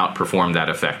you can outperform that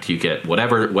effect. You get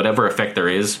whatever effect there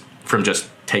is from just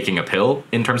taking a pill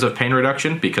in terms of pain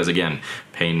reduction, because again,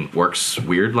 pain works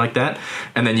weird like that.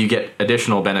 And then you get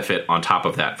additional benefit on top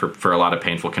of that for a lot of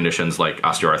painful conditions like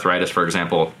osteoarthritis, for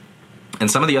example. And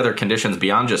some of the other conditions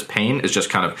beyond just pain is just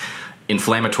kind of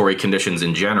inflammatory conditions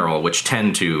in general, which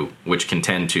can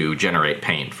tend to generate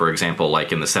pain. For example,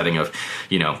 like in the setting of,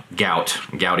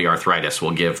 gouty arthritis,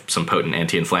 we'll give some potent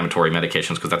anti-inflammatory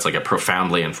medications because that's like a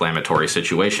profoundly inflammatory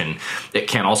situation. It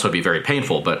can also be very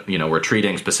painful, but, we're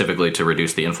treating specifically to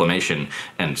reduce the inflammation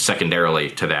and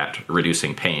secondarily to that,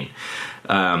 reducing pain.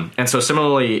 And so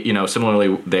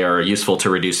similarly, they are useful to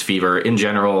reduce fever. In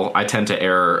general, I tend to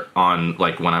err on,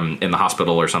 like when I'm in the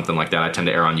hospital or something like that, I tend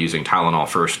to err on using Tylenol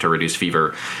first to reduce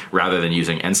fever rather than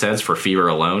using NSAIDs for fever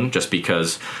alone, just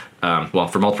because, for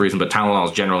multiple reasons, but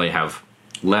Tylenols generally have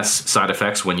less side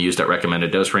effects when used at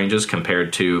recommended dose ranges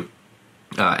compared to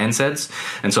NSAIDs.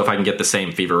 And so if I can get the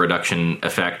same fever reduction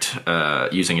effect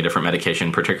using a different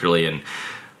medication, particularly in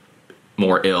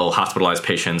more ill hospitalized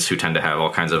patients who tend to have all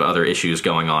kinds of other issues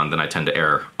going on, then I tend to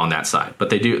err on that side.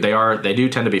 But they do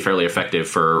tend to be fairly effective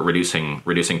for reducing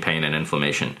pain and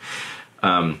inflammation.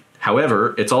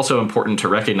 However, it's also important to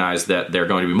recognize that they're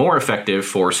going to be more effective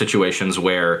for situations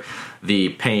where the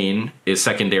pain is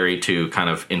secondary to kind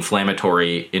of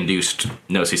inflammatory induced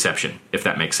nociception, if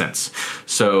that makes sense.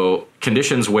 So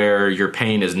conditions where your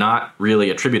pain is not really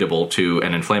attributable to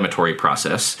an inflammatory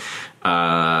process,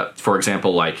 for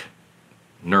example, like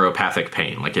neuropathic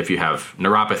pain, like if you have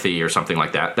neuropathy or something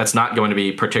like that, that's not going to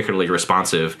be particularly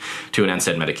responsive to an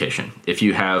NSAID medication. If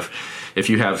you have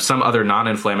some other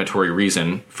non-inflammatory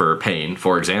reason for pain,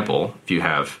 for example, if you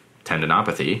have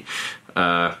tendinopathy,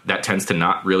 that tends to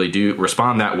not really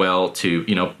respond that well to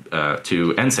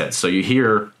NSAIDs. So you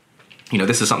hear,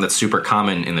 this is something that's super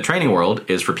common in the training world,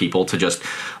 is for people to just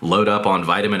load up on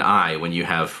vitamin I when you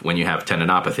have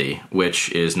tendinopathy,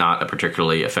 which is not a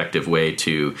particularly effective way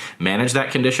to manage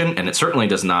that condition, and it certainly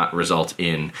does not result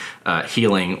in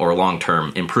healing or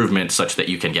long-term improvement such that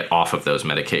you can get off of those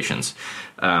medications.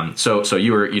 So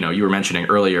you were mentioning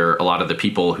earlier a lot of the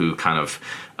people who kind of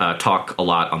talk a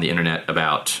lot on the internet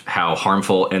about how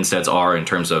harmful NSAIDs are in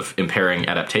terms of impairing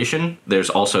adaptation. There's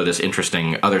also this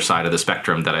interesting other side of the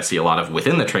spectrum that I see a lot of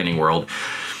within the training world,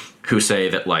 who say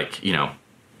that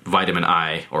vitamin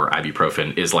I or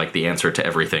ibuprofen is like the answer to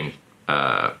everything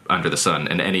under the sun,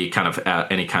 and any kind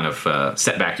of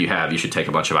setback you have, you should take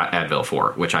a bunch of Advil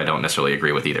for, which I don't necessarily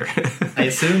agree with either. I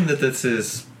assume that this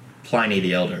is Pliny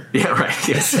the Elder. Yeah, right.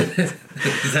 Yes.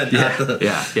 Is that not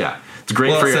Yeah. It's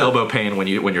great for your elbow pain when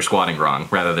you're squatting wrong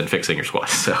rather than fixing your squat.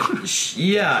 So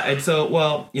yeah, and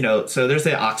so so there's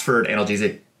the Oxford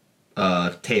analgesic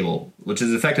table, which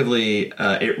is effectively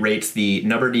it rates the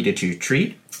number needed to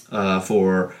treat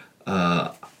for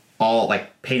all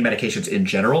like pain medications in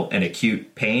general and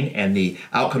acute pain, and the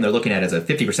outcome they're looking at is a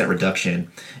 50%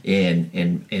 reduction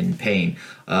in pain.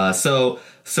 So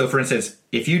for instance,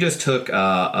 if you just took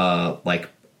like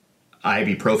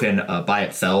ibuprofen by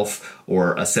itself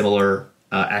or a similar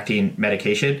acting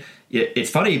medication, it's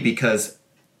funny because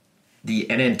the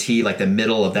NNT, like the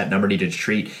middle of that number needed to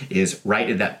treat, is right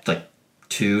in that like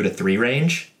 2 to 3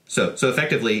 range. So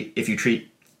effectively, if you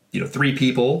treat 3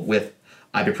 people with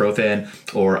ibuprofen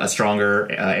or a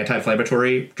stronger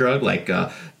anti-inflammatory drug like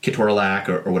ketorolac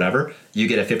or whatever, you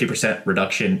get a 50%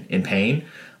 reduction in pain.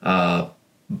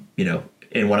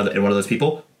 In one of those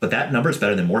people, but that number is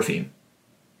better than morphine.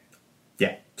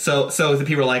 Yeah. So the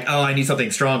people are like, oh, I need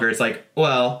something stronger. It's like,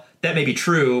 well, that may be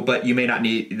true, but you may not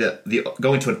need the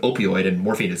going to an opioid, and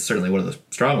morphine is certainly one of the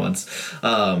strong ones.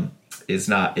 Is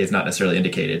not necessarily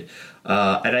indicated.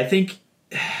 And I think,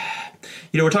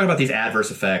 we're talking about these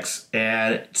adverse effects,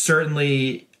 and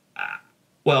certainly,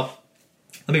 let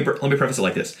me preface it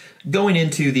like this: going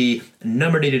into the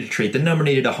number needed to treat, the number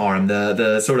needed to harm,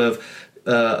 the sort of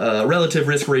relative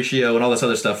risk ratio and all this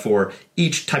other stuff for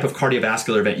each type of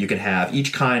cardiovascular event you can have,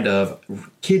 each kind of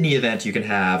kidney event you can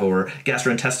have, or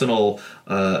gastrointestinal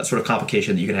sort of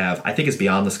complication that you can have, I think is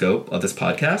beyond the scope of this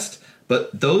podcast.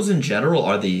 But those in general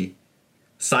are the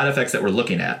side effects that we're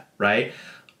looking at, right?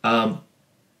 I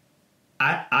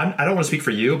don't want to speak for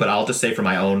you, but I'll just say for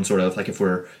my own sort of, like if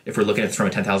we're looking at this from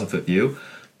a 10,000 foot view,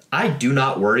 I do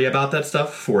not worry about that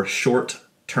stuff for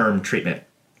short-term treatment,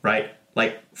 right?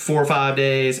 Like 4 or 5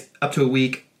 days, up to a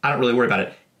week, I don't really worry about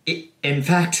it. In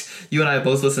fact, you and I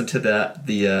both listened to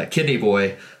the Kidney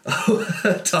Boy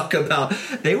talk about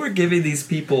they were giving these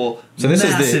people. So this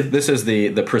is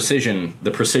the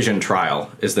precision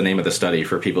trial is the name of the study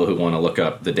for people who want to look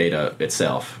up the data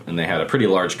itself, and they had a pretty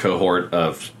large cohort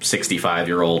of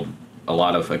 65-year-old.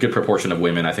 A good proportion of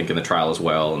women, I think, in the trial as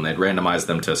well, and they'd randomized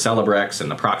them to Celebrex and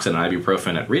naproxen and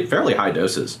ibuprofen at fairly high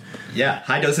doses. Yeah,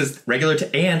 high doses, regular,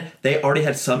 and they already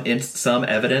had some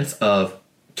evidence of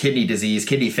kidney disease,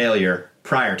 kidney failure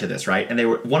prior to this, right? And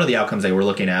one of the outcomes they were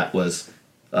looking at was,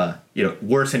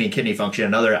 worsening kidney function.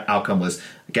 Another outcome was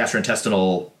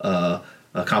gastrointestinal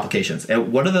complications.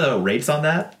 And what are the rates on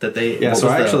that?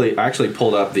 I actually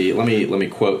pulled up the. Let me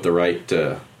quote the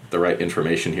right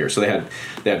information here. So they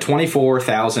had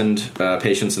 24,000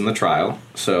 patients in the trial.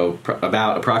 So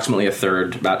about approximately a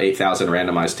third, about 8,000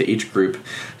 randomized to each group. It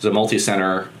was a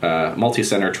multi-center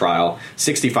trial.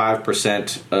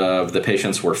 65% of the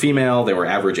patients were female. They were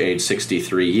average age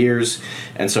 63 years.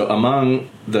 And so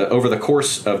over the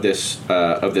course of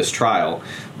this trial,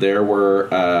 there were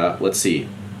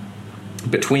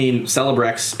between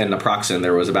Celebrex and naproxen,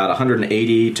 there was about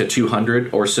 180 to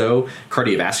 200 or so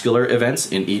cardiovascular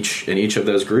events in each of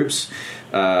those groups.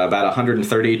 About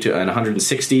 130 to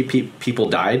 160 people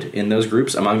died in those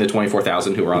groups among the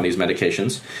 24,000 who were on these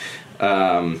medications.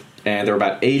 And there were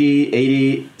about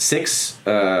 86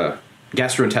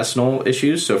 gastrointestinal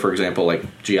issues. So, for example,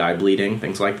 like GI bleeding,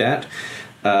 things like that.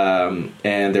 And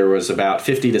there was about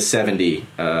 50 to 70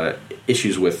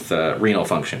 issues with renal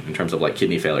function in terms of like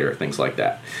kidney failure, things like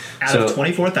that. Out of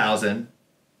 24,000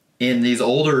 in these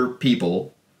older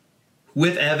people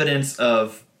with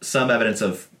some evidence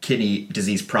of kidney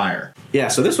disease prior. Yeah,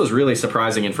 so this was really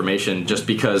surprising information just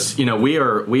because, we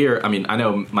are, I mean, I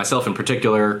know myself in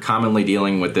particular, commonly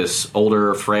dealing with this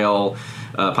older, frail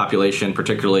population,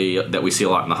 particularly that we see a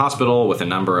lot in the hospital with a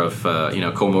number of,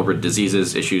 comorbid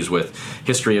diseases, issues with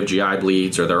history of GI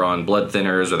bleeds, or they're on blood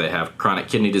thinners, or they have chronic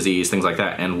kidney disease, things like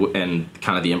that. And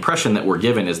kind of the impression that we're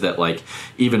given is that like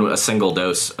even a single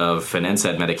dose of an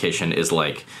NSAID medication is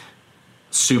like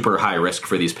super high risk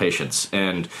for these patients,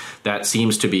 and that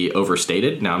seems to be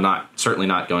overstated. Now, I'm certainly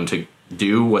not going to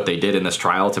do what they did in this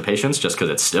trial to patients just because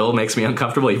it still makes me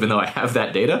uncomfortable, even though I have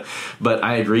that data. But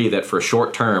I agree that for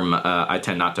short term, I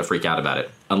tend not to freak out about it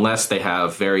unless they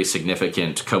have very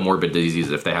significant comorbid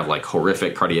diseases. If they have like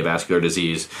horrific cardiovascular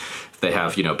disease, if they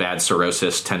have bad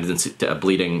cirrhosis tendency,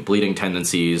 bleeding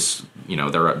tendencies,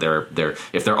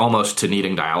 if they're almost to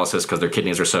needing dialysis because their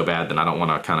kidneys are so bad, then I don't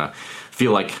want to kind of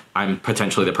feel like I'm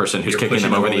potentially the person who's kicking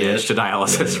them over the edge to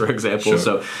dialysis, for example.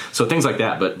 Sure. So things like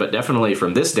that. But definitely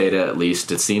from this data, at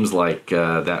least, it seems like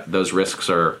that those risks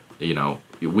are,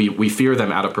 we fear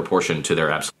them out of proportion to their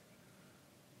absolute.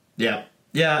 Yeah.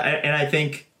 Yeah. And I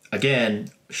think, again,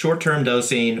 short-term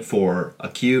dosing for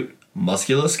acute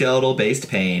musculoskeletal based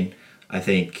pain, I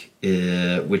think,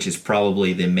 which is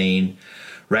probably the main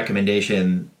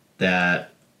recommendation that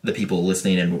the people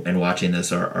listening and watching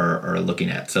this are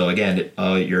looking at. So again,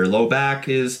 your low back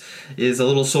is a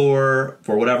little sore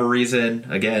for whatever reason.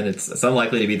 Again, it's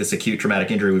unlikely to be this acute traumatic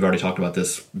injury. We've already talked about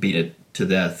this, beat it to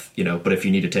death, but if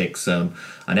you need to take an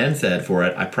NSAID for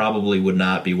it, I probably would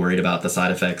not be worried about the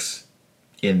side effects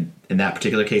in that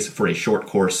particular case for a short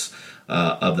course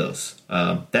of those.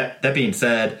 That being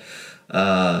said,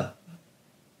 our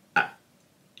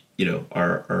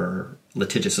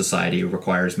litigious society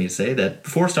requires me to say that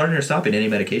before starting or stopping any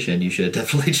medication, you should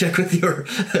definitely check with your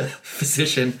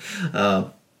physician.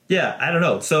 I don't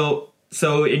know. So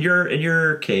in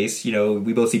your case,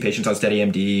 we both see patients on Steady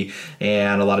MD,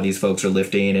 and a lot of these folks are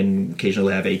lifting and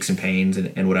occasionally have aches and pains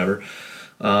and whatever.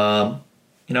 How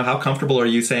comfortable are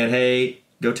you saying, hey,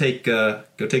 go take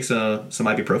some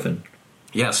ibuprofen?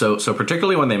 Yeah, so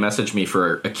particularly when they message me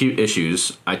for acute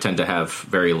issues, I tend to have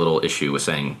very little issue with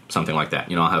saying something like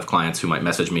that. I'll have clients who might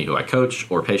message me who I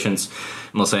coach, or patients,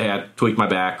 and they'll say, hey, I tweaked my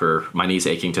back, or my knee's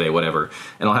aching today, whatever,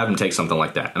 and I'll have them take something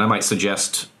like that. And I might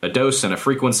suggest a dose and a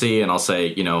frequency, and I'll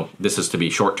say, this is to be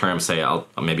short-term. Say, I'll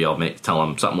tell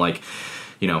them something like,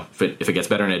 if it gets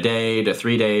better in a day to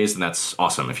 3 days, then that's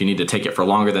awesome. If you need to take it for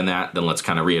longer than that, then let's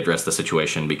kind of readdress the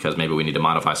situation, because maybe we need to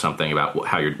modify something about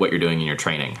what you're doing in your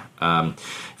training.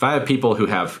 If I have people who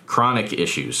have chronic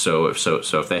issues, so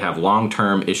if they have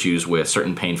long-term issues with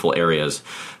certain painful areas,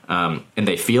 and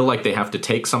they feel like they have to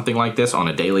take something like this on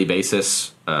a daily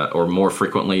basis, or more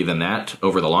frequently than that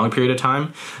over the long period of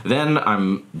time, then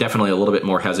I'm definitely a little bit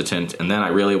more hesitant, and then I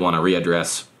really want to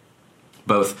readdress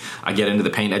Both, I get into the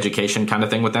pain education kind of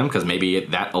thing with them because maybe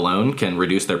that alone can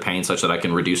reduce their pain such that I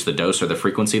can reduce the dose or the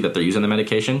frequency that they're using the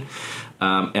medication.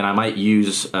 And I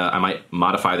might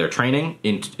modify their training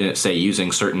in, say,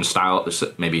 using certain style,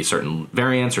 maybe certain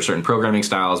variants or certain programming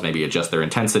styles, maybe adjust their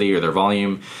intensity or their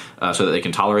volume so that they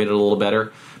can tolerate it a little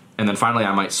better. And then finally,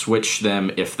 I might switch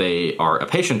them, if they are a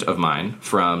patient of mine,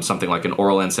 from something like an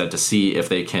oral NSAID to see if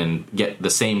they can get the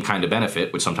same kind of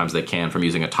benefit, which sometimes they can, from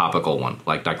using a topical one,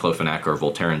 like diclofenac or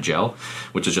Voltaren gel,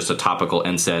 which is just a topical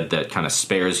NSAID that kind of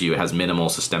spares you, has minimal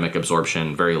systemic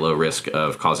absorption, very low risk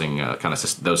of causing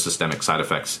those systemic side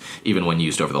effects, even when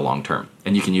used over the long term.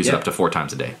 And you can use it up to 4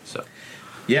 times a day. So.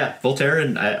 Yeah,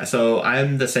 Voltaren. So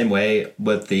I'm the same way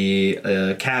with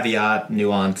the caveat,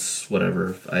 nuance,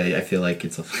 whatever. I feel like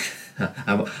it's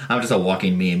I'm just a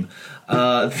walking meme.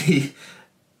 The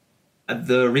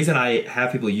reason I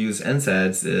have people use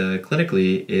NSAIDs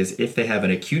clinically is if they have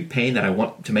an acute pain that I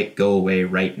want to make go away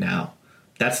right now.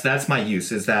 That's my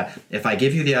use, is that if I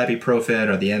give you the ibuprofen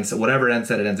or the NSAID, whatever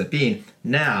NSAID it ends up being,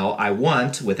 now I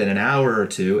want, within an hour or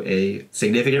two, a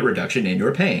significant reduction in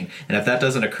your pain. And if that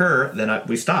doesn't occur, then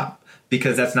we stop.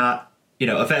 Because that's not,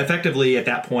 effectively at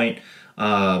that point,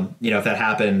 if that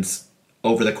happens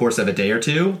over the course of a day or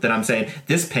two, then I'm saying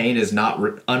this pain is not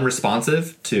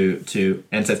unresponsive to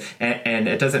NSAIDs. And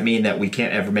it doesn't mean that we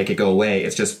can't ever make it go away.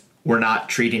 It's just we're not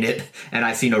treating it, and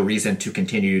I see no reason to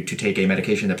continue to take a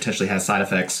medication that potentially has side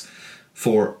effects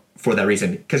for that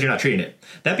reason, because you're not treating it.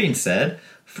 That being said,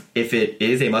 if it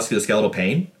is a musculoskeletal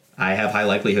pain, I have high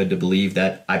likelihood to believe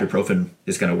that ibuprofen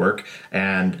is going to work.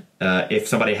 And if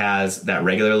somebody has that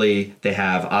regularly, they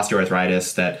have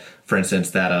osteoarthritis that, for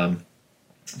instance, that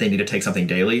they need to take something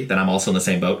daily, then I'm also in the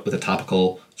same boat with a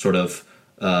topical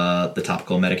the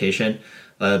topical medication.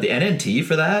 The NNT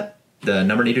for that, the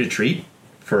number needed to treat,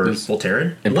 for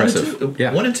Voltaren, impressive.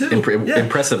 1 and 2.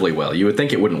 Impressively well. You would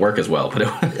think it wouldn't work as well, but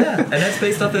and that's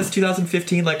based off this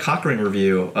 2015 Cochrane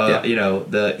review.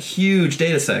 The huge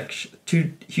data set,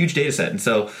 and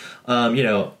so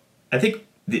I think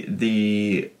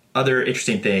the other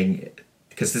interesting thing,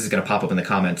 because this is going to pop up in the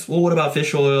comments. Well, what about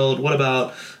fish oil? What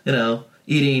about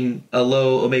eating a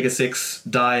low omega-6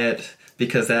 diet,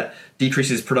 because that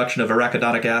decreases production of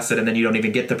arachidonic acid, and then you don't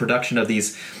even get the production of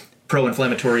these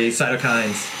pro-inflammatory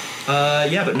cytokines.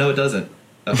 Yeah, but no, it doesn't.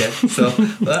 Okay, so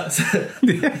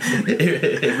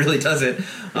it really doesn't.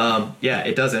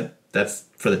 It doesn't. That's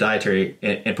for the dietary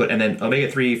input. And then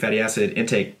omega-3 fatty acid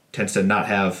intake tends to not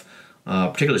have,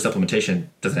 particularly supplementation,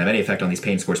 doesn't have any effect on these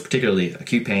pain scores, particularly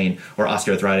acute pain or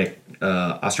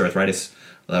osteoarthritis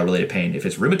related pain. If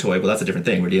it's rheumatoid, well, that's a different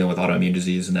thing. We're dealing with autoimmune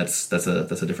disease, and that's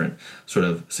a different sort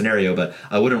of scenario. But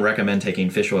I wouldn't recommend taking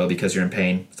fish oil because you're in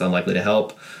pain. It's unlikely to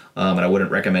help. And I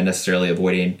wouldn't recommend necessarily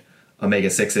avoiding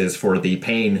omega-6s for the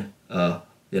pain,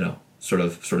 sort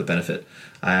of benefit.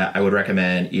 I would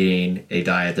recommend eating a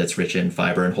diet that's rich in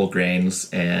fiber and whole grains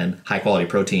and high quality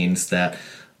proteins that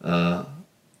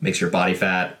makes your body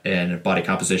fat and body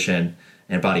composition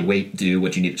and body weight do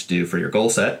what you need it to do for your goal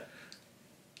set.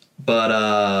 But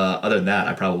other than that,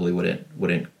 I probably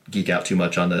wouldn't geek out too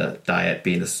much on the diet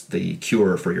being the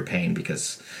cure for your pain,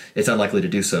 because it's unlikely to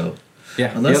do so.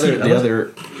 Yeah,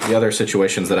 the other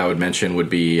situations that I would mention would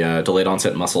be delayed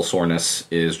onset muscle soreness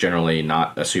is generally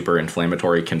not a super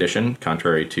inflammatory condition,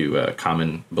 contrary to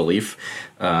common belief,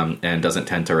 and doesn't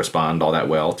tend to respond all that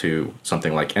well to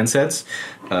something like NSAIDs.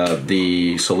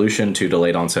 The solution to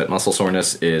delayed onset muscle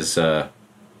soreness is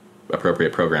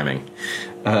appropriate programming,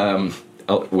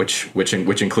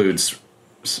 which includes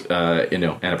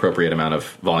an appropriate amount of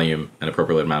volume, an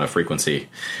appropriate amount of frequency,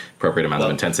 appropriate amount of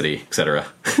intensity, etc.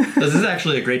 This is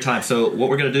actually a great time. So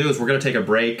what we're going to do is we're going to take a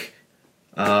break.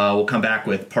 We'll come back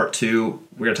with part 2.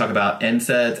 We're going to talk about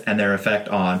NSAIDs and their effect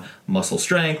on muscle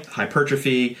strength,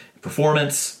 hypertrophy,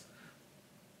 performance,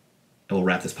 and we'll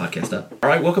wrap this podcast up. All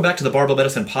right, welcome back to the Barbell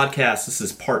Medicine Podcast. This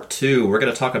is part 2. We're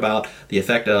going to talk about the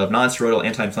effect of non-steroidal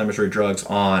anti-inflammatory drugs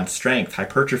on strength,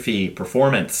 hypertrophy,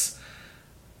 performance.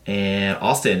 And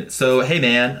Austin, so hey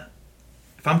man,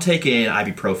 if I'm taking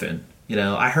ibuprofen,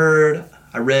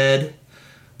 I read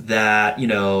that,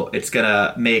 it's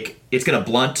gonna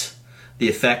blunt the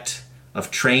effect of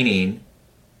training.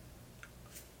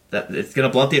 That it's gonna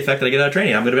blunt the effect that I get out of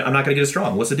training. I'm not gonna get as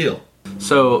strong. What's the deal?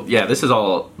 So yeah, this is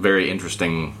all very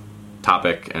interesting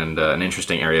topic and an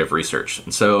interesting area of research.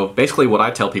 And so basically, what I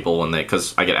tell people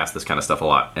because I get asked this kind of stuff a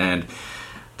lot, and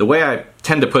the way I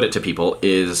tend to put it to people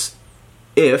is,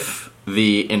 if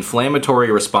the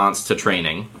inflammatory response to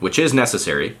training, which is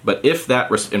necessary, but if that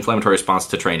inflammatory response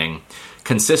to training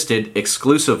consisted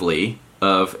exclusively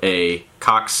of a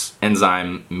COX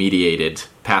enzyme mediated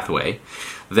pathway,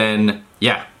 then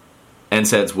yeah,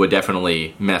 NSAIDs would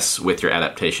definitely mess with your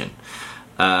adaptation.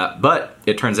 But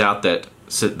it turns out that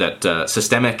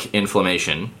systemic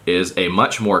inflammation is a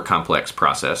much more complex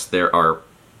process. There are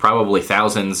probably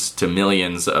thousands to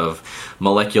millions of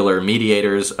molecular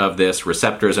mediators of this,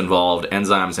 receptors involved,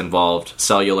 enzymes involved,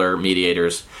 cellular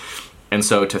mediators. And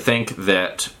so to think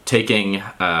that taking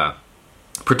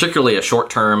particularly a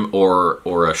short-term or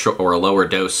a lower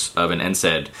dose of an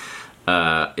NSAID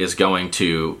is going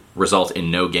to result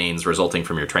in no gains resulting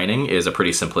from your training is a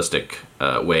pretty simplistic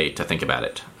way to think about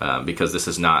it, because this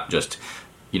is not just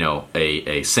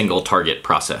a single target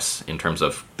process. In terms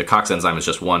of the COX enzyme is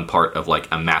just one part of like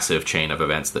a massive chain of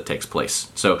events that takes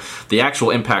place. So the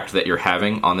actual impact that you're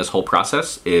having on this whole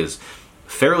process is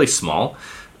fairly small,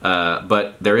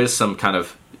 but there is some kind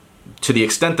of, to the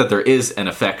extent that there is an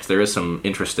effect, there is some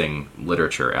interesting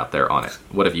literature out there on it.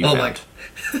 What have you found?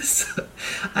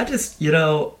 I just,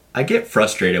 I get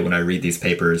frustrated when I read these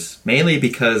papers, mainly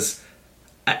because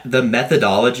the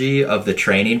methodology of the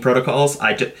training protocols,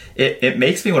 it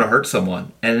makes me want to hurt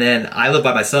someone. And then I live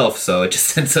by myself, so it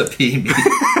just ends up being me.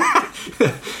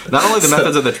 Not only the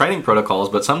methods of the training protocols,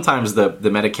 but sometimes the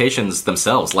medications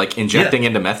themselves, like injecting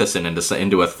indomethacin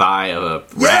into a thigh of a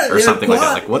rat or something like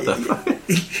that. Like, what the fuck?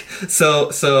 So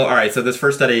all right. So this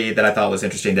first study that I thought was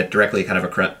interesting that directly kind of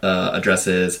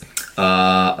addresses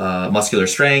muscular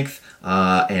strength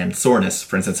and soreness,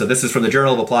 for instance. So this is from the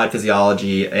Journal of Applied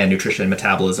Physiology and Nutrition and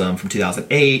Metabolism from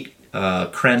 2008.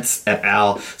 Krentz et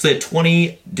al. So they had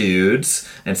 20 dudes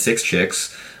and 6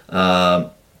 chicks.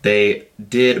 They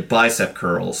did bicep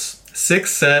curls,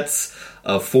 6 sets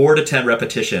of 4 to 10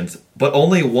 repetitions, but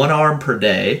only 1 arm per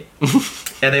day.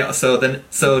 And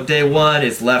so day 1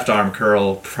 is left arm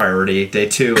curl priority, day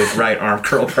 2 is right arm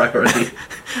curl priority.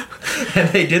 And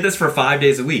they did this for 5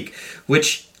 days a week,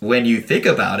 which when you think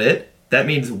about it, that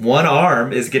means one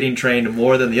arm is getting trained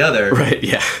more than the other. Right,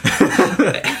 yeah.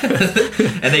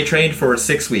 And they trained for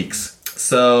 6 weeks.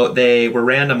 So they were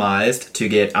randomized to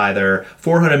get either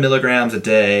 400 milligrams a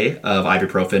day of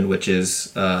ibuprofen, which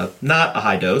is not a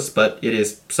high dose, but it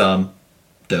is some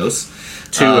dose.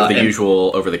 2 of the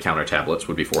usual over-the-counter tablets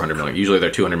would be 400 milligrams. Usually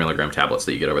they're 200 milligram tablets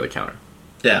that you get over the counter.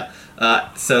 Yeah.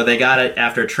 So they got it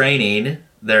after training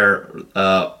their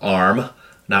arm,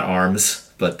 not arms,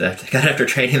 but they got it after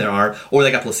training their arm, or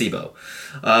they got placebo.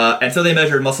 And so they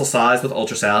measured muscle size with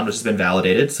ultrasound, which has been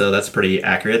validated, so that's pretty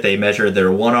accurate. They measured their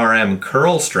 1RM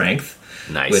curl strength.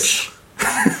 Nice. Which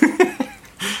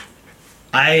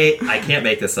I can't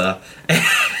make this up.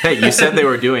 Hey, you said they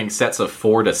were doing sets of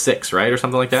 4 to 6, right? Or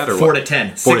something like that? Or 4 to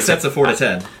 10. 6 sets of 4 to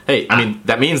 10. Hey, I mean,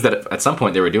 that means that at some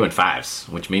point they were doing 5s,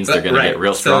 which means they're going to get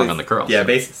real strong on the curls. Yeah,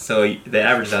 so they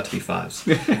averaged out to be 5s.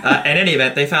 In any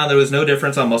event, they found there was no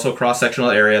difference on muscle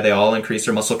cross-sectional area. They all increased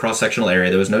their muscle cross-sectional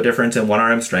area. There was no difference in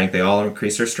 1RM strength. They all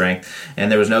increased their strength.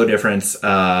 And there was no difference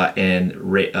in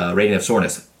rating of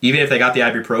soreness. Even if they got the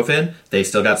ibuprofen, they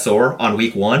still got sore on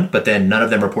week 1, but then none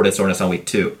of them reported soreness on week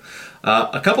 2.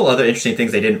 A couple other interesting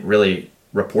things they didn't really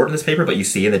report in this paper, but you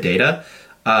see in the data.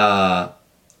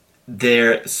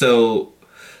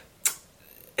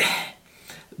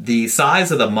 The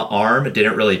size of the arm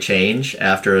didn't really change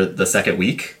after the second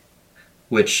week,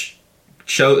 which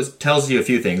tells you a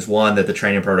few things. One, that the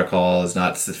training protocol is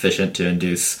not sufficient to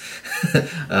induce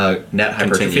net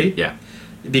hypertrophy. Yeah.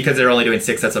 Because they're only doing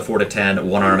 6 sets of 4 to 10,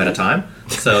 1 arm at a time.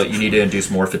 So you need to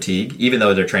induce more fatigue, even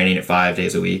though they're training it 5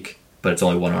 days a week, but it's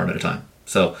only 1 arm at a time.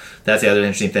 So that's the other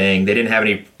interesting thing. They didn't have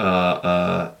any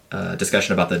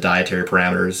discussion about the dietary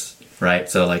parameters, right?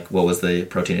 So like what was the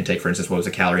protein intake, for instance, what was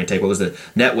the calorie intake, what was the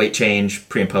net weight change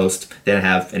pre and post. They didn't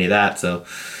have any of that, so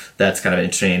that's kind of an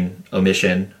interesting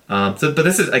omission. But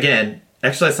this is, again,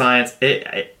 exercise science.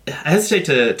 I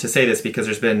hesitate to say this because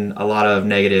there's been a lot of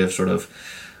negative sort of,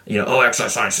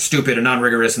 exercise science is stupid and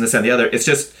non-rigorous and this and the other. It's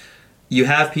just you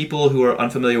have people who are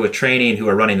unfamiliar with training who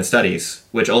are running the studies,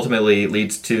 which ultimately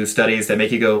leads to studies that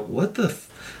make you go, what the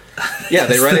Yeah,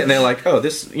 they run it and they're like, oh,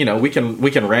 this, we can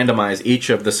randomize each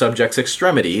of the subject's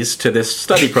extremities to this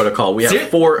study protocol. We have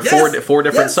four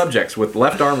different subjects with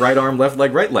left arm, left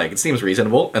leg, right leg. It seems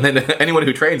reasonable. And then anyone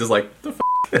who trains is like, the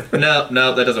f***?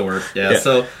 No, that doesn't work. Yeah.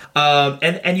 So,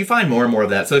 and you find more and more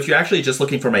of that. So if you're actually just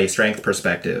looking from a strength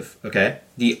perspective, okay,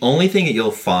 the only thing that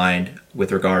you'll find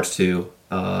with regards to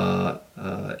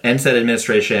NSAID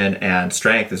administration and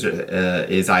strength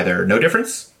is either no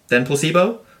difference than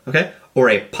placebo, okay, or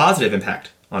a positive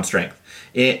impact on strength.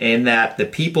 In that the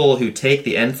people who take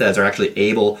the NSAIDs are actually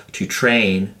able to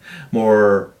train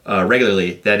more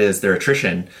regularly. That is, their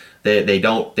attrition. They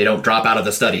don't drop out of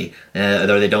the study,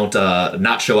 or they don't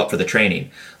not show up for the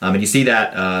training. And you see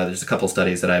that there's a couple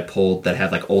studies that I pulled that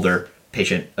had like older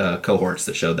patient cohorts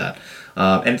that showed that.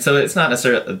 And so it's not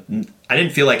necessarily, I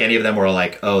didn't feel like any of them were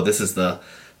like, oh, this is the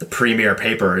premier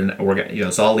paper, and we're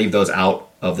gonna, so I'll leave those out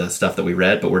of the stuff that we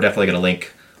read, but we're definitely going to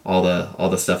link all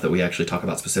the stuff that we actually talk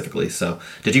about specifically. So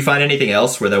did you find anything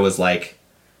else where there was like,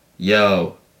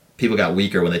 yo, people got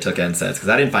weaker when they took NSAIDs? Because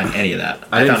I didn't find any of that.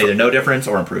 I found either no difference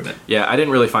or improvement. Yeah, I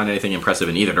didn't really find anything impressive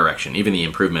in either direction. Even the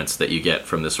improvements that you get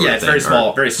from this sort of thing. Yeah, it's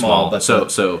very small. But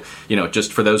so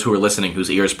just for those who are listening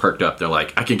whose ears perked up, they're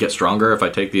like, I can get stronger if I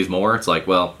take these more. It's like,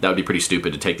 well, that would be pretty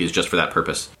stupid to take these just for that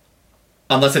purpose.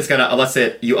 Unless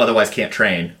you otherwise can't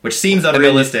train, which seems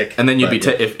unrealistic. And then you'd be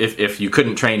if you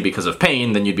couldn't train because of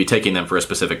pain, then you'd be taking them for a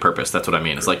specific purpose. That's what I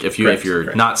mean. It's like if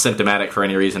you're not symptomatic for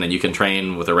any reason and you can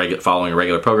train with following a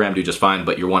regular program, do just fine.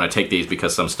 But you want to take these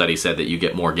because some study said that you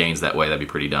get more gains that way. That'd be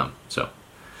pretty dumb. So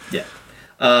yeah.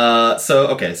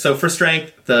 So for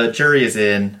strength, the jury is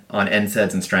in on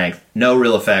NSAIDs and strength. No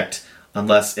real effect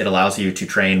unless it allows you to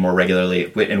train more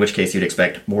regularly. In which case you'd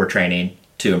expect more training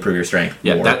to improve your strength.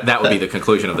 Yeah, that would be the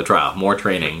conclusion of the trial. More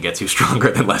training gets you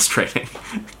stronger than less training.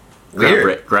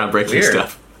 Weird. Groundbreaking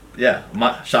stuff. Yeah,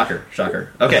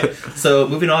 shocker. Okay, so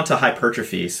moving on to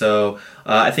hypertrophy. So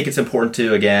I think it's important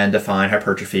to, again, define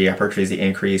hypertrophy. Hypertrophy is the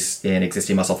increase in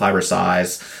existing muscle fiber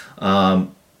size.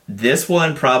 This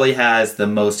one probably has the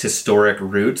most historic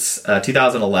roots.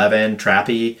 2011,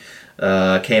 Trappy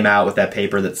came out with that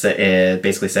paper that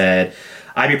basically said,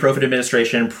 ibuprofen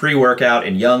administration pre-workout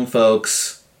in young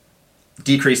folks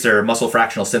decrease their muscle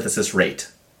fractional synthesis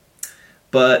rate.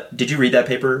 But did you read that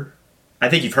paper? I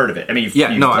think you've heard of it. I mean,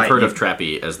 I've heard of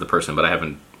Trappy as the person, but I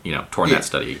haven't, torn that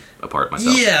study apart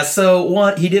myself. Yeah.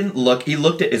 So he didn't look. He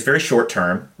looked at it's very short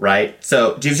term, right?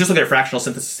 So he was just looking at fractional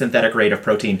synthetic rate of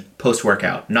protein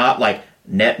post-workout, not like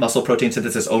net muscle protein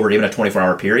synthesis over even a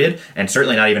 24-hour period, and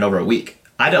certainly not even over a week.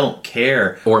 I don't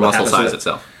care. Or muscle size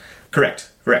itself. Correct.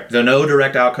 So no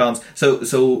direct outcomes.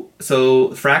 So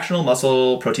fractional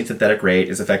muscle protein synthetic rate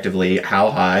is effectively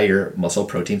how high your muscle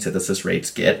protein synthesis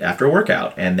rates get after a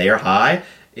workout. And they are high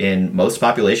in most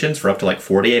populations for up to like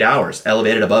 48 hours,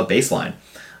 elevated above baseline.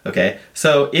 Okay.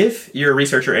 So if you're a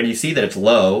researcher and you see that it's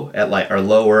low or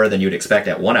lower than you'd expect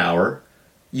at 1 hour,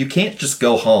 you can't just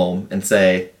go home and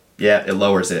say, yeah, it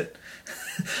lowers it.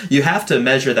 You have to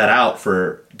measure that out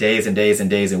for days and days and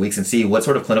days and weeks and see what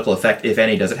sort of clinical effect, if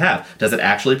any, does it have. Does it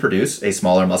actually produce a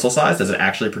smaller muscle size? Does it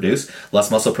actually produce less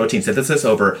muscle protein synthesis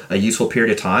over a useful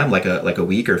period of time, like a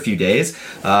week or a few days?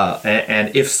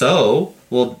 And if so,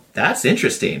 well, that's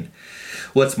interesting.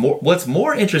 What's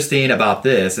more interesting about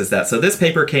this is that this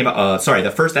paper came out.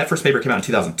 That first paper came out in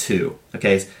 2002.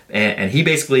 Okay, and he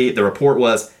basically, the report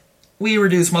was, we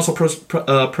reduce muscle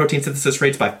protein synthesis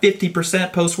rates by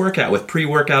 50% post-workout with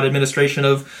pre-workout administration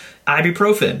of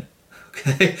ibuprofen.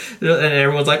 Okay, and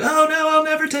everyone's like, "Oh no, I'll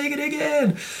never take it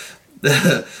again."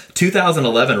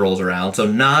 2011 rolls around, so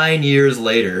 9 years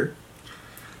later,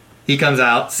 he comes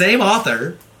out, same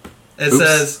author, and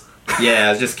says, "Yeah,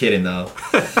 I was just kidding though."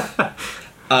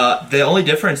 The only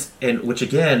difference, which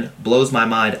again blows my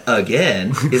mind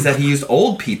again, is that he used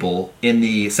old people in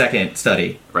the second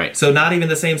study. Right. So not even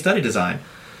the same study design.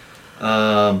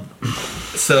 There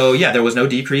was no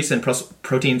decrease in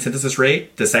protein synthesis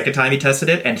rate the second time he tested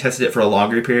it, and tested it for a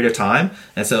longer period of time.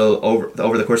 And so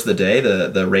over the course of the day,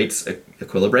 the rates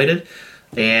equilibrated.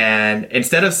 And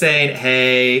instead of saying,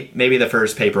 hey, maybe the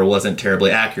first paper wasn't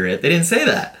terribly accurate, they didn't say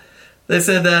that. They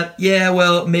said that,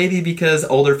 maybe because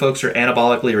older folks are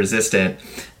anabolically resistant,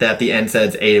 that the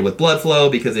NSAIDs aided with blood flow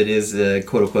because it is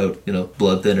quote unquote,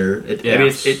 blood thinner.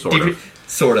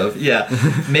 Sort of, yeah.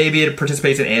 Maybe it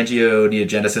participates in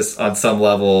angioneogenesis on some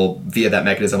level via that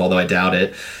mechanism, although I doubt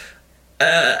it.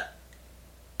 I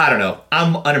don't know.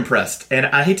 I'm unimpressed, and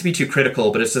I hate to be too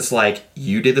critical, but it's just like,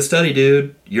 you did the study,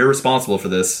 dude. You're responsible for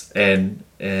this, and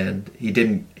he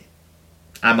didn't.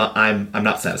 I'm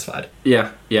not satisfied.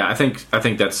 Yeah. I think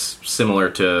that's similar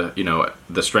to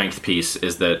the strength piece.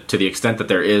 Is that to the extent that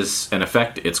there is an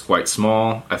effect, it's quite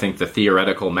small. I think the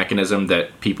theoretical mechanism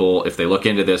that people, if they look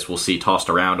into this, will see tossed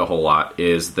around a whole lot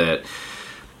is that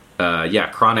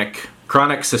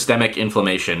chronic systemic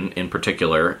inflammation in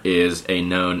particular is a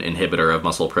known inhibitor of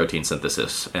muscle protein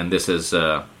synthesis, and this is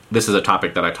a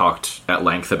topic that I talked at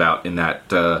length about in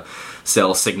that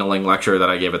cell signaling lecture that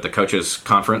I gave at the coaches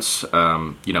conference,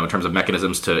 in terms of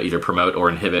mechanisms to either promote or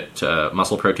inhibit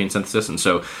muscle protein synthesis. And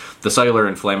so the cellular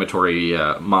inflammatory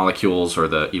molecules, or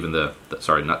the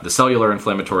cellular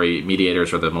inflammatory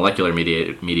mediators or the molecular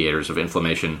mediators of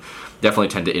inflammation definitely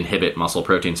tend to inhibit muscle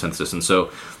protein synthesis. And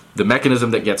so the mechanism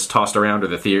that gets tossed around, or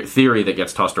the theory that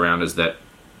gets tossed around, is that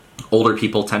older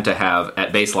people tend to have,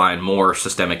 at baseline, more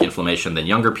systemic inflammation than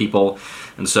younger people.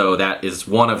 And so that is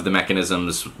one of the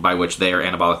mechanisms by which they are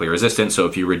anabolically resistant. So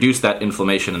if you reduce that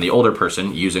inflammation in the older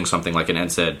person using something like an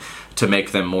NSAID to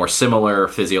make them more similar,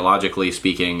 physiologically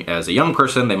speaking, as a young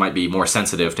person, they might be more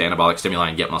sensitive to anabolic stimuli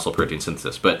and get muscle protein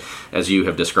synthesis. But as you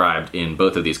have described in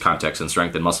both of these contexts, in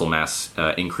strength and muscle mass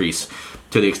increase,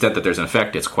 to the extent that there's an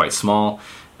effect, it's quite small.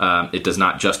 It does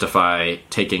not justify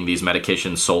taking these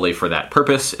medications solely for that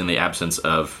purpose in the absence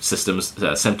of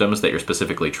symptoms that you're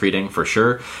specifically treating, for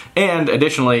sure. And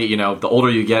additionally, the older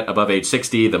you get above age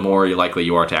 60, the more likely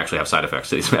you are to actually have side effects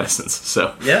to these medicines.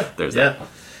 So there's that.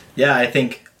 Yeah, I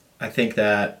think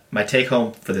that my take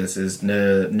home for this is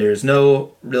there's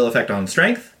no real effect on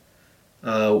strength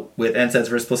with NSAIDs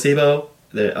versus placebo,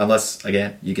 unless,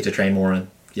 again, you get to train more, and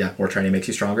more training makes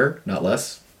you stronger, not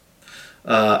less.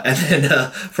 And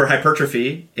then for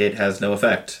hypertrophy, it has no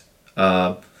effect.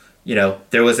 There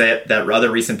was that other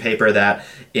recent paper that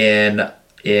in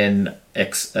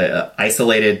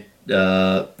isolated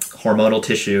hormonal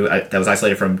tissue that was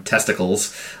isolated from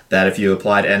testicles, that if you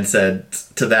applied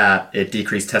NSAID to that, it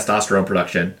decreased testosterone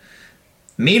production.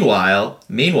 Meanwhile,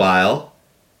 in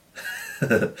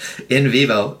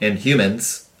vivo, in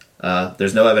humans,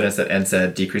 there's no evidence that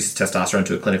NSAID decreases testosterone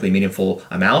to a clinically meaningful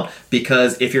amount,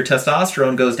 because if your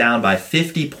testosterone goes down by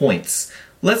 50 points,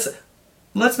 let's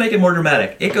make it more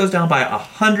dramatic. It goes down by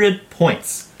 100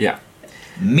 points. Yeah.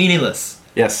 Meaningless.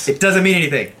 Yes. It doesn't mean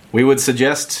anything. We would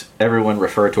suggest everyone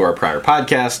refer to our prior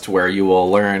podcast, where you will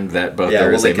learn that both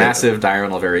there is a massive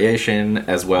diurnal variation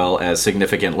as well as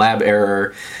significant lab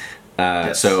error.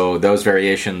 So those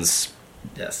variations,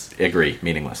 agree,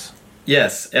 meaningless.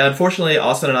 Yes. Unfortunately,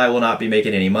 Austin and I will not be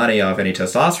making any money off any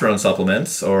testosterone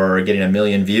supplements or getting 1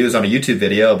 million views on a YouTube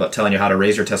video about telling you how to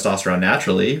raise your testosterone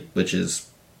naturally, which is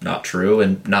not true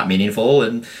and not meaningful.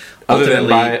 And other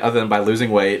than by losing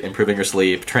weight, improving your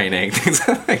sleep, training,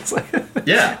 things like that.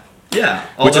 Yeah.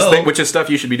 Which is stuff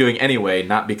you should be doing anyway,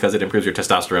 not because it improves your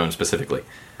testosterone specifically.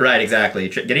 Right, exactly.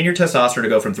 Getting your testosterone to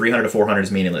go from 300 to 400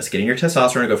 is meaningless. Getting your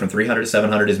testosterone to go from 300 to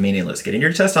 700 is meaningless. Getting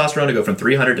your testosterone to go from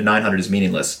 300 to 900 is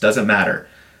meaningless. Doesn't matter.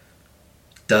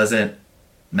 All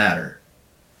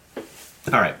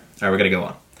right, we're going to go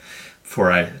on.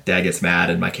 Before Dad gets mad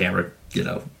and my camera,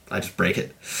 I just break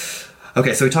it.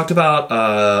 Okay, so we talked about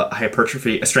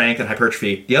hypertrophy, strength and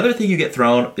hypertrophy. The other thing you get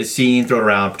thrown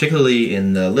around, particularly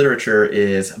in the literature,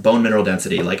 is bone mineral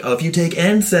density. Like, if you take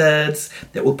NSAIDs,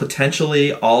 that will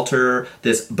potentially alter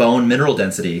this bone mineral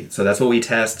density. So that's what we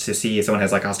test to see if someone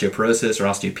has like osteoporosis or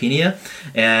osteopenia.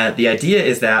 And the idea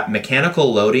is that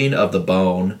mechanical loading of the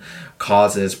bone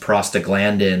causes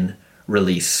prostaglandin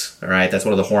release. All right, that's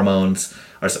one of the hormones,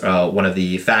 or one of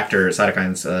the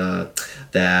cytokines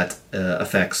that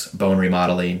affects bone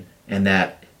remodeling, and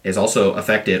that is also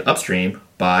affected upstream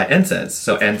by NSAIDs.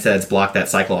 So NSAIDs block that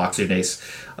cyclooxygenase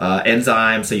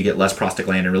enzyme, so you get less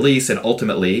prostaglandin release and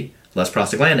ultimately less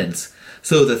prostaglandins.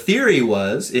 So the theory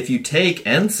was, if you take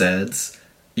NSAIDs,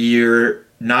 you're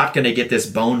not going to get this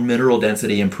bone mineral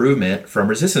density improvement from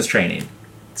resistance training.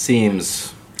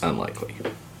 Seems unlikely.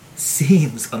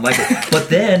 But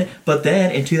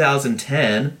then in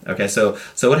 2010, okay, so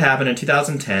what happened in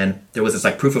 2010, there was this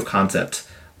like proof of concept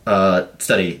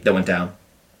study that went down,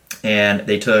 and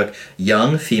they took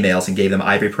young females and gave them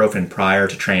ibuprofen prior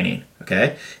to training,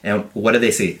 okay? And what did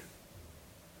they see?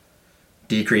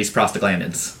 Decreased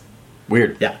prostaglandins.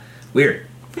 Weird. Yeah, weird.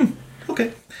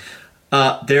 Okay.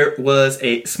 There was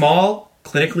a small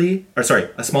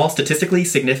statistically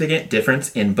significant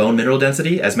difference in bone mineral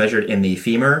density as measured in the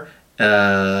femur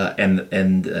and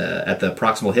at the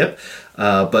proximal hip,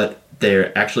 but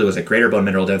there actually was a greater bone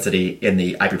mineral density in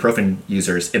the ibuprofen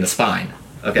users in the spine.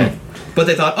 Okay, but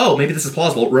they thought, maybe this is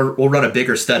plausible. We'll run a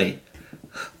bigger study.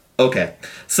 Okay,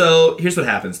 so here's what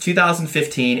happens.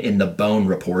 2015 in the Bone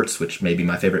Reports, which may be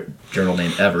my favorite journal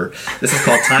name ever. This is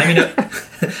called Timing of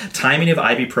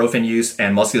Ibuprofen Use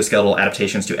and Musculoskeletal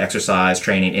Adaptations to Exercise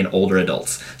Training in Older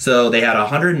Adults. So they had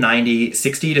 190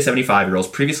 60 to 75-year-olds,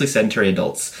 previously sedentary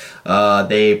adults.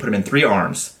 They put them in 3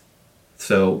 arms.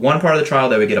 So one part of the trial,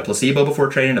 they would get a placebo before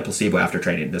training, a placebo after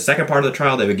training. The second part of the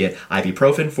trial, they would get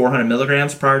ibuprofen, 400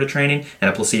 milligrams prior to training,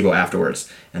 and a placebo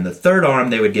afterwards. And the third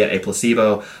arm, they would get a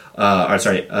placebo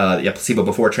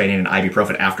before training and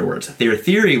ibuprofen afterwards. Their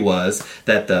theory was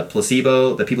that the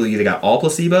people who either got all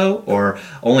placebo or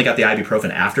only got the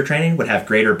ibuprofen after training would have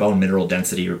greater bone mineral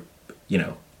density,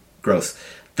 growth.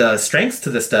 The strengths to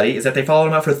the study is that they followed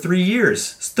them out for 3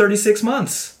 years. It's 36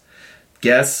 months.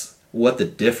 Guess what the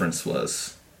difference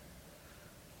was?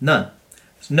 None.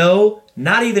 There's no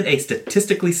not even a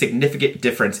statistically significant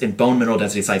difference in bone mineral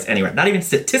density sites anywhere. Not even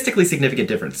statistically significant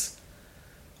difference.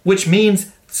 Which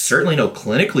means certainly no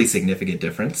clinically significant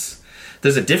difference.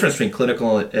 There's a difference between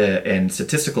clinical and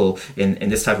statistical in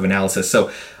this type of analysis.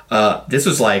 So this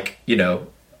was like, nail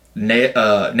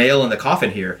in the coffin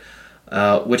here,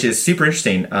 which is super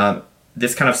interesting.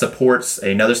 This kind of supports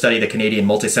another study, the Canadian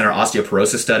multi-center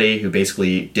osteoporosis study, who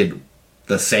basically did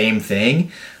the same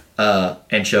thing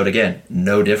and showed, again,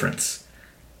 no difference.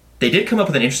 They did come up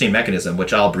with an interesting mechanism,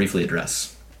 which I'll briefly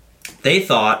address. They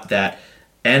thought that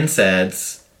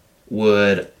NSAIDs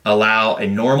would allow a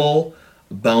normal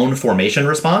bone formation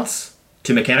response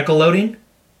to mechanical loading,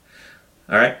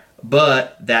 all right,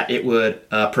 but that it would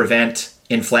prevent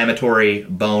inflammatory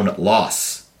bone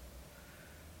loss.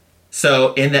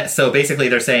 So basically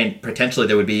they're saying potentially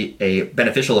there would be a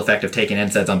beneficial effect of taking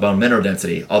NSAIDs on bone mineral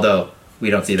density, although we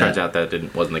don't see that. Turns out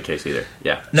that wasn't the case either.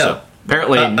 Yeah. No. So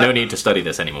apparently no need to study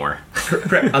this anymore.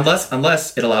 Correct.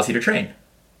 Unless it allows you to train.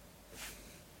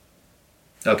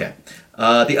 Okay.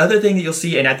 The other thing that you'll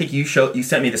see, and I think you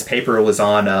sent me this paper, was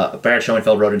on Barrett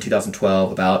Schoenfeld wrote in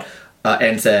 2012 about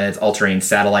NSAIDs altering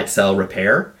satellite cell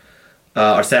repair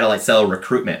or satellite cell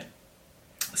recruitment.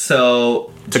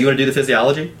 So, do you want to do the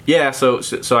physiology? Yeah, so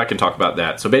I can talk about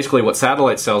that. So basically what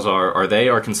satellite cells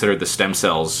are considered the stem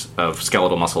cells of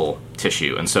skeletal muscle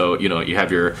tissue. And so, you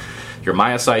have your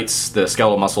myocytes, the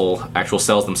skeletal muscle actual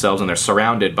cells themselves, and they're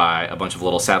surrounded by a bunch of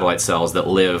little satellite cells that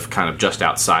live kind of just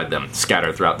outside them,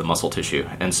 scattered throughout the muscle tissue.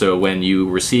 And so when you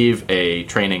receive a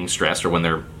training stress, or when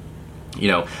they're,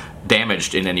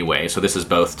 damaged in any way, so this is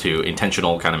both to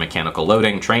intentional kind of mechanical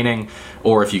loading, training,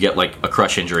 or if you get like a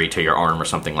crush injury to your arm or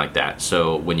something like that.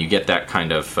 So when you get that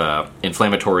kind of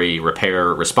inflammatory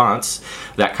repair response,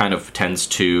 that kind of tends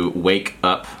to wake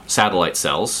up satellite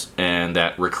cells, and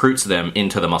that recruits them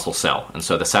into the muscle cell. And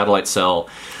so the satellite cell,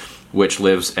 which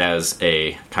lives as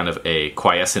a kind of a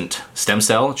quiescent stem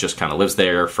cell, just kind of lives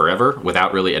there forever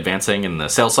without really advancing in the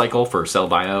cell cycle for cell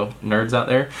bio nerds out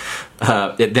there.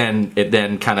 It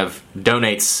then kind of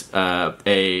donates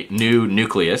a new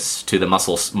nucleus to the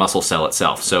muscle cell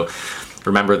itself. So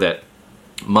remember that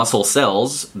muscle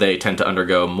cells, they tend to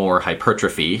undergo more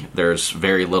hypertrophy. There's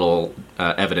very little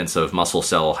evidence of muscle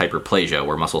cell hyperplasia,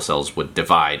 where muscle cells would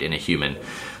divide in a human.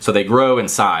 So they grow in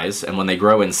size, and when they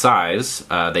grow in size,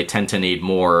 they tend to need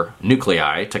more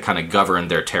nuclei to kind of govern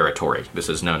their territory. This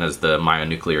is known as the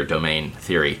myonuclear domain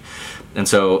theory. And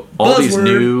so all these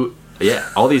new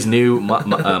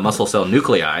muscle cell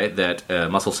nuclei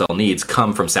that muscle cell needs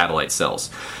come from satellite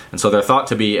cells. And so they're thought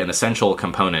to be an essential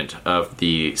component of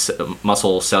the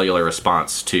muscle cellular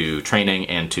response to training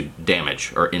and to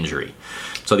damage or injury.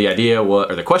 So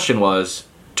the question was,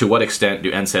 to what extent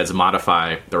do NSAIDs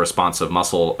modify the response of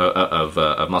muscle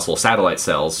satellite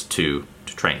cells to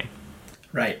training?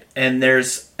 Right, and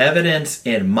there's evidence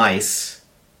in mice,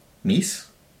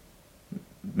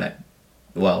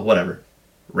 well, whatever,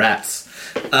 rats,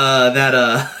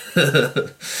 that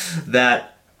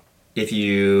if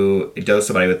you dose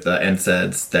somebody with the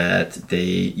NSAIDs, that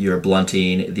you're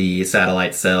blunting the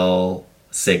satellite cell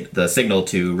the signal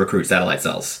to recruit satellite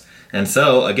cells. And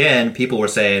so again, people were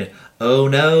saying, oh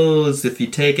no, if you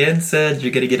take NSAIDs,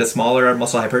 you're going to get a smaller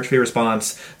muscle hypertrophy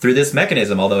response through this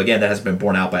mechanism, although again, that hasn't been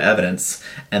borne out by evidence.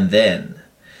 And then,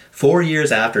 4 years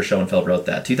after Schoenfeld wrote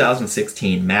that,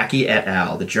 2016, Mackey et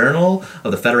al., the Journal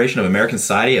of the Federation of American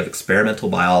Society of Experimental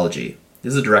Biology.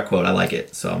 This is a direct quote. I like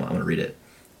it, so I'm going to read it.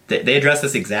 They address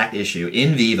this exact issue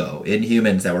in vivo, in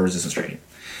humans that were resistance training.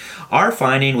 Our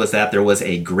finding was that there was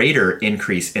a greater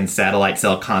increase in satellite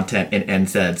cell content in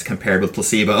NSAIDs compared with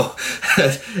placebo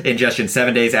ingestion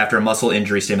 7 days after a muscle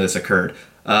injury stimulus occurred.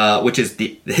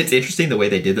 It's interesting the way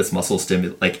they did this muscle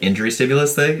injury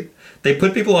stimulus thing. They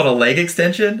put people on a leg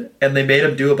extension and they made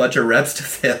them do a bunch of reps to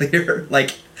failure.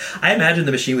 I imagine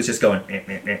the machine was just going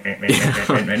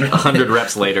 100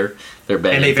 reps later, they're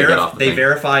banging. And they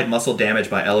verified muscle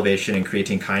damage by elevation in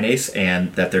creatine kinase,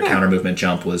 and that their counter movement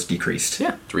jump was decreased.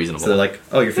 Yeah, it's reasonable. So they're like,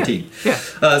 oh, you're fatigued. Yeah.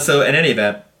 So in any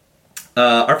event,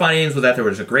 our findings was that there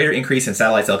was a greater increase in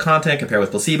satellite cell content compared with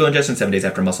placebo ingestion 7 days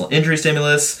after muscle injury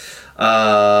stimulus.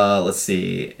 Let's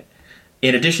see.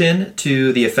 In addition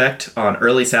to the effect on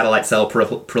early satellite cell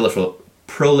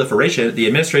proliferation, the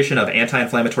administration of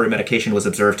anti-inflammatory medication was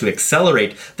observed to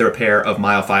accelerate the repair of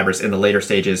myofibers in the later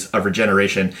stages of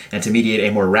regeneration and to mediate a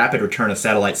more rapid return of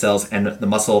satellite cells and the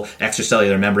muscle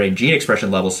extracellular membrane gene expression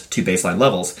levels to baseline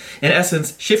levels. In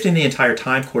essence, shifting the entire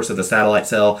time course of the satellite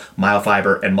cell,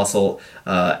 myofiber, and muscle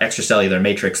extracellular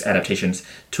matrix adaptations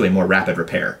to a more rapid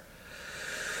repair.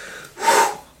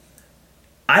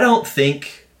 I don't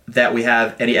think that we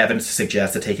have any evidence to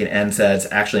suggest that taking NSAIDs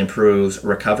actually improves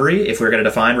recovery. If we're going to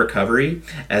define recovery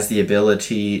as the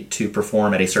ability to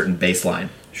perform at a certain baseline,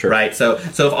 right? So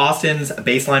if Austin's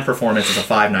baseline performance is a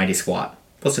 590 squat,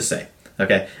 let's just say,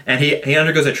 okay, and he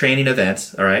undergoes a training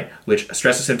event, all right, which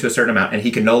stresses him to a certain amount, and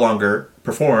he can no longer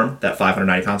perform that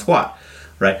 590 pound squat,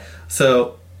 right?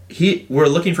 So we're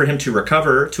looking for him to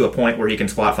recover to a point where he can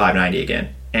squat 590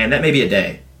 again, and that may be a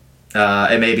day.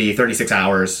 It may be 36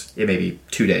 hours. It may be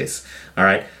 2 days. All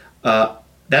right. That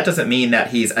doesn't mean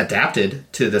that he's adapted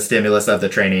to the stimulus of the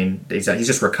training. He's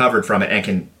just recovered from it and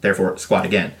can therefore squat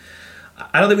again.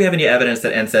 I don't think we have any evidence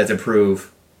that NSAIDs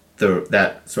improve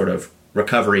that sort of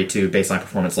recovery to baseline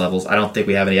performance levels. I don't think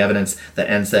we have any evidence that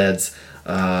NSAIDs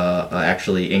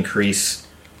actually increase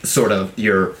sort of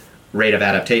your rate of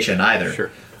adaptation either.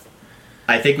 Sure.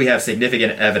 I think we have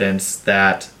significant evidence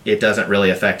that it doesn't really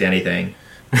affect anything.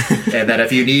 And that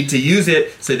if you need to use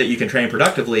it so that you can train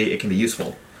productively, it can be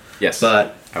useful. Yes.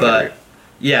 But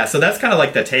yeah, so that's kind of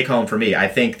like the take home for me. I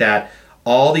think that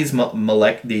all these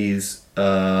molecular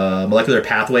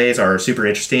pathways are super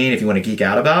interesting if you want to geek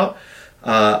out about.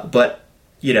 But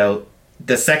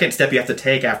the second step you have to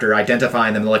take after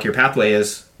identifying the molecular pathway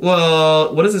is,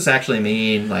 well, what does this actually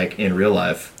mean, like in real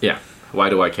life? Yeah. Why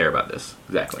do I care about this?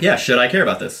 Exactly. Yeah. Should I care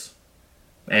about this?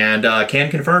 And can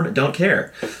confirm, don't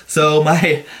care. So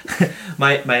I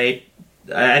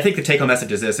think the take-home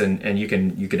message is this, and you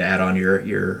can add on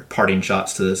your parting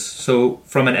shots to this. So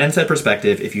from an NSAID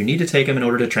perspective, if you need to take them in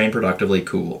order to train productively,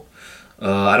 cool.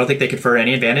 I don't think they confer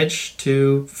any advantage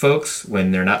to folks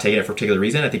when they're not taking it for a particular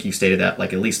reason. I think you stated that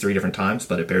like at least 3 different times,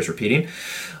 but it bears repeating.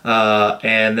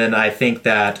 And then I think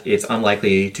that it's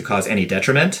unlikely to cause any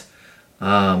detriment.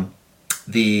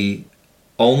 The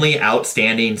only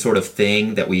outstanding sort of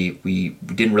thing that we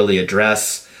didn't really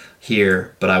address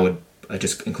here, but I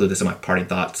just include this in my parting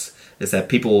thoughts, is that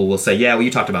people will say, yeah, well, you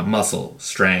talked about muscle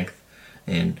strength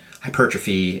and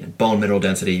hypertrophy and bone mineral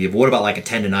density. But what about like a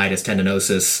tendonitis,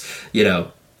 tendinosis,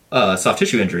 soft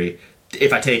tissue injury?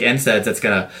 If I take NSAIDs, that's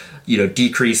going to,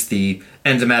 decrease the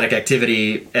enzymatic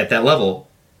activity at that level.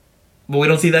 But we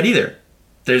don't see that either.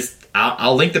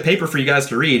 I'll link the paper for you guys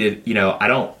to read. I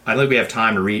don't think we have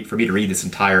time for me to read this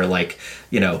entire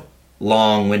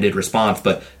long-winded response,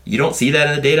 but you don't see that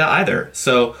in the data either.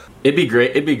 So it'd be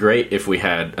great if we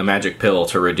had a magic pill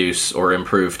to reduce or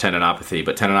improve tendinopathy,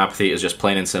 but tendinopathy is just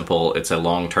plain and simple. It's a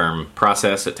long-term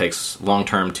process. It takes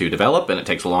long-term to develop, and it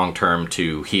takes long-term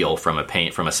to heal from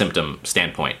a symptom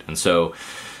standpoint. And so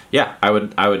yeah, I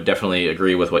would definitely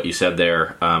agree with what you said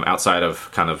there. Outside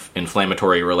of kind of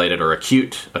inflammatory related or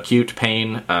acute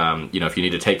pain, if you need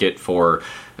to take it for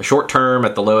a short term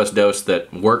at the lowest dose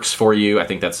that works for you, I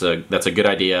think that's a good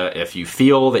idea. If you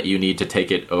feel that you need to take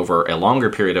it over a longer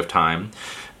period of time,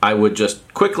 I would just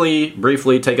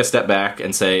briefly take a step back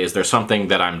and say, is there something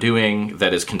that I'm doing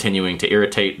that is continuing to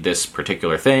irritate this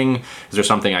particular thing? Is there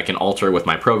something I can alter with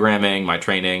my programming, my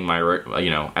training, my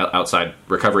outside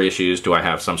recovery issues? Do I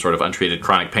have some sort of untreated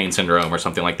chronic pain syndrome or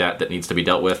something like that needs to be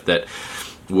dealt with that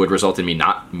would result in me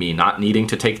not needing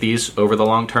to take these over the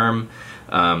long term?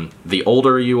 The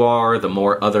older you are, the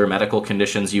more other medical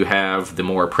conditions you have, the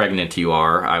more pregnant you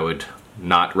are, I would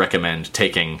not recommend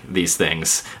taking these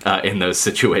things in those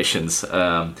situations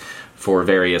for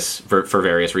various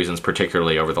reasons,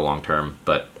 particularly over the long term,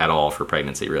 but at all for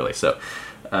pregnancy, really. So,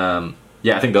 I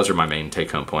think those are my main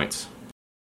take-home points.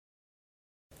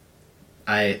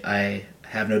 I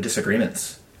have no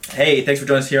disagreements. Hey, thanks for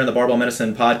joining us here on the Barbell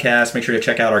Medicine podcast. Make sure to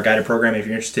check out our guided program if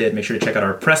you're interested. Make sure to check out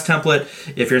our press template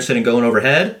if you're interested in going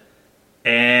overhead.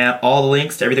 And all the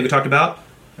links to everything we talked about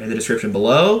are in the description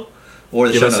below. Or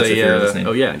the show notes if you're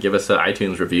listening. Give us an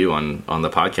iTunes review on the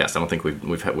podcast. I don't think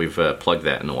we've plugged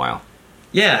that in a while.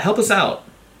 Yeah, help us out.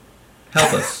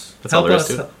 Help us. That's all there is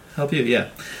to it. Help you, yeah.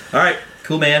 All right,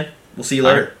 cool, man. We'll see you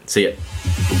later. Right, see ya.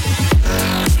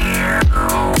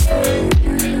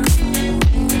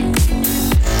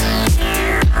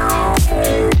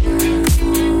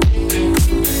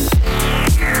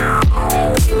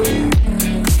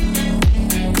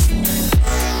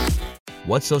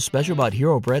 What's so special about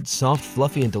Hero Bread's soft,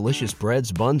 fluffy, and delicious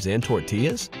breads, buns, and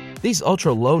tortillas? These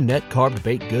ultra-low net-carb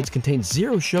baked goods contain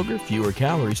zero sugar, fewer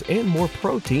calories, and more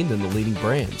protein than the leading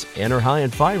brands, and are high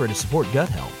in fiber to support gut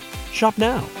health. Shop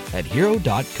now at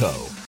Hero.co.